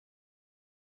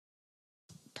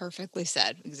 Perfectly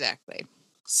said. Exactly.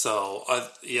 So,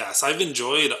 yes, I've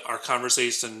enjoyed our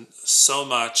conversation so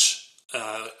much.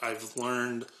 I've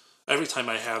learned every time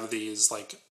I have these,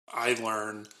 I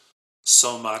learn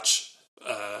so much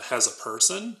as a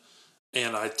person,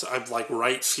 and I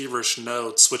write feverish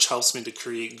notes, which helps me to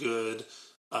create good,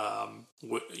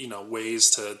 ways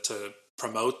to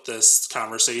promote this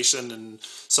conversation. And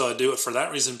so I do it for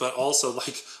that reason, but also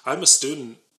I'm a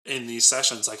student in these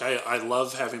sessions. I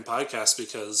love having podcasts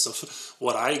because of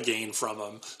what I gain from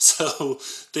them. So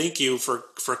thank you for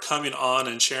coming on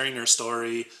and sharing your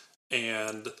story,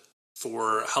 and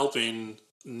for helping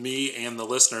me and the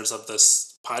listeners of this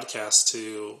podcast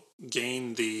to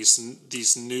gain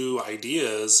these new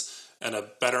ideas and a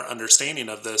better understanding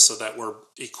of this, so that we're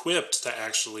equipped to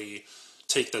actually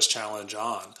take this challenge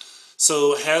on.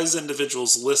 So as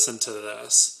individuals listen to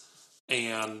this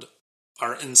and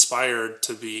are inspired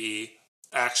to be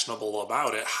actionable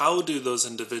about it, how do those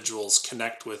individuals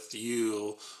connect with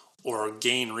you or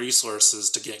gain resources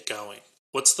to get going?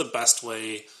 what's the best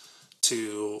way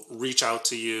to reach out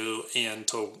to you and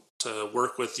to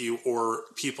work with you or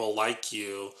people like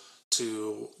you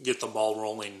to get the ball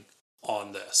rolling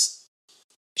on this?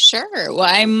 Sure.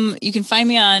 Well, you can find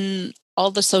me on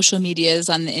all the social medias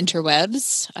on the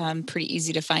interwebs. Pretty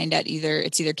easy to find at either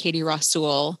Katie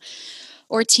Rasoul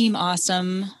or Team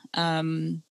Awesome.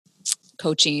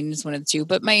 Coaching is one of the two,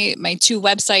 but my two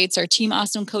websites are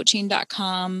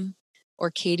teamawesomecoaching.com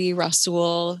or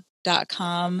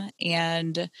katierasoul.com.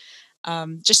 And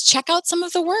just check out some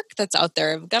of the work that's out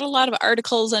there. I've got a lot of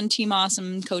articles on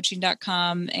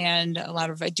teamawesomecoaching.com and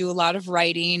I do a lot of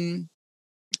writing.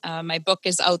 My book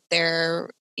is out there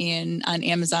on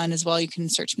Amazon as well. You can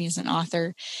search me as an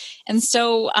author. And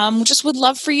so just would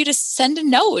love for you to send a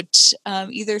note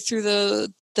either through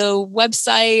the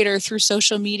website or through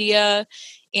social media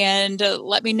and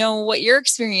let me know what your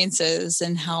experience is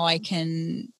and how I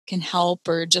can help,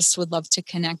 or just would love to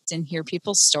connect and hear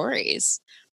people's stories.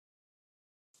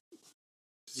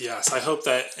 Yes, I hope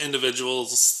that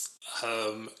individuals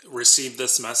receive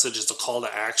this message as a call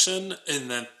to action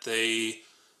and that they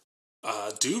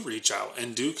do reach out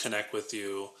and do connect with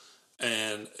you.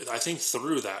 And I think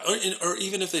through that, or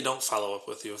even if they don't follow up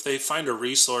with you, if they find a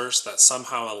resource that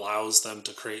somehow allows them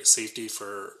to create safety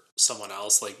for someone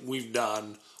else, like we've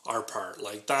done our part.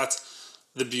 Like that's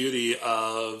the beauty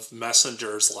of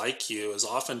messengers like you, is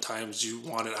oftentimes you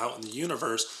want it out in the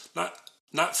universe,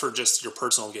 not for just your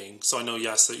personal gain. So I know,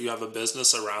 yes, that you have a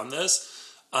business around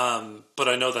this, but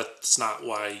I know that's not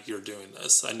why you're doing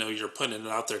this. I know you're putting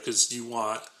it out there because you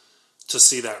want to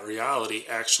see that reality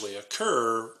actually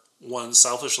occur, one,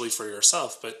 selfishly for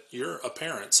yourself, but you're a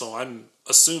parent. So I'm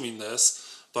assuming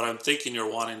this, but I'm thinking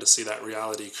you're wanting to see that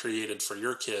reality created for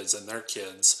your kids and their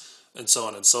kids and so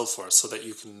on and so forth, so that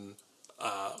you can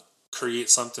create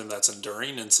something that's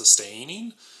enduring and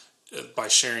sustaining by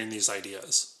sharing these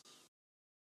ideas.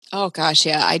 Oh gosh,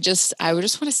 yeah. I just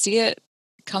want to see it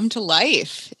come to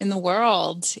life in the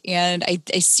world. And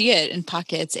I see it in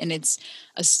pockets, and it's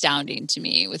astounding to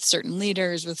me with certain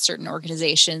leaders, with certain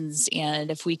organizations. And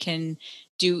if we can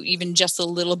do even just a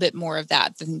little bit more of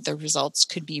that, then the results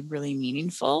could be really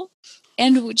meaningful.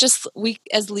 And we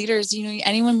as leaders,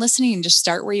 anyone listening, just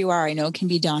start where you are. I know it can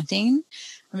be daunting.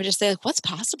 I'm going to just say, like, what's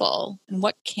possible and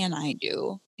what can I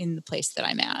do in the place that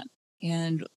I'm at?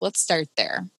 And let's start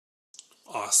there.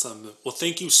 Awesome. Well,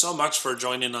 thank you so much for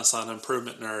joining us on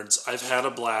Improvement Nerds. I've had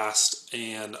a blast,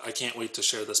 and I can't wait to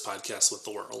share this podcast with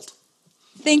the world.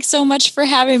 Thanks so much for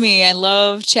having me. I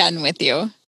love chatting with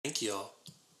you. Thank you all.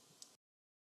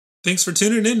 Thanks for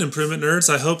tuning in, Improvement Nerds.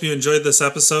 I hope you enjoyed this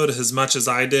episode as much as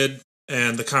I did,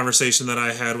 and the conversation that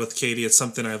I had with Katie. It's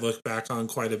something I look back on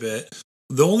quite a bit.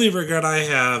 The only regret I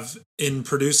have in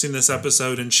producing this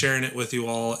episode and sharing it with you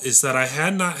all is that I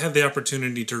had not had the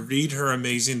opportunity to read her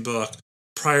amazing book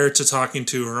prior to talking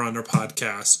to her on her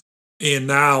podcast. And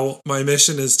now my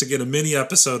mission is to get a mini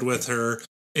episode with her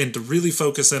and to really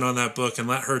focus in on that book and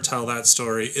let her tell that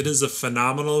story. It is a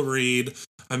phenomenal read.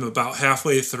 I'm about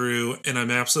halfway through and I'm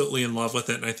absolutely in love with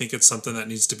it. And I think it's something that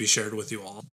needs to be shared with you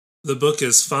all. The book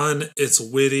is fun, it's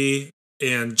witty,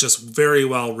 and just very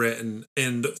well written.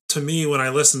 And to me, when I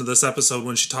listened to this episode,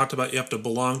 when she talked about you have to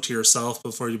belong to yourself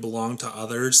before you belong to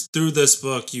others, through this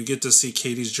book, you get to see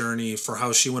Katie's journey for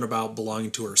how she went about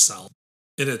belonging to herself.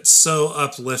 And it's so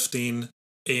uplifting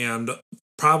and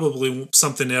probably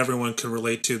something everyone can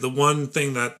relate to. The one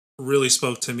thing that really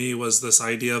spoke to me was this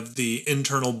idea of the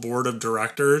internal board of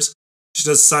directors. She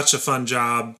does such a fun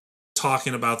job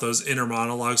talking about those inner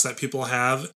monologues that people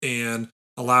have, and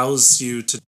allows you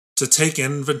to take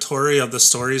inventory of the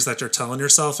stories that you're telling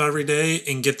yourself every day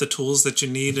and get the tools that you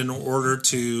need in order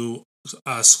to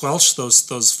squelch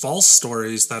those false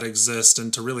stories that exist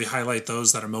and to really highlight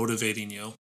those that are motivating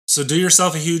you. So do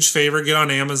yourself a huge favor, get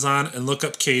on Amazon and look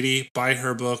up Katie, buy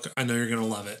her book. I know you're going to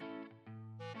love it.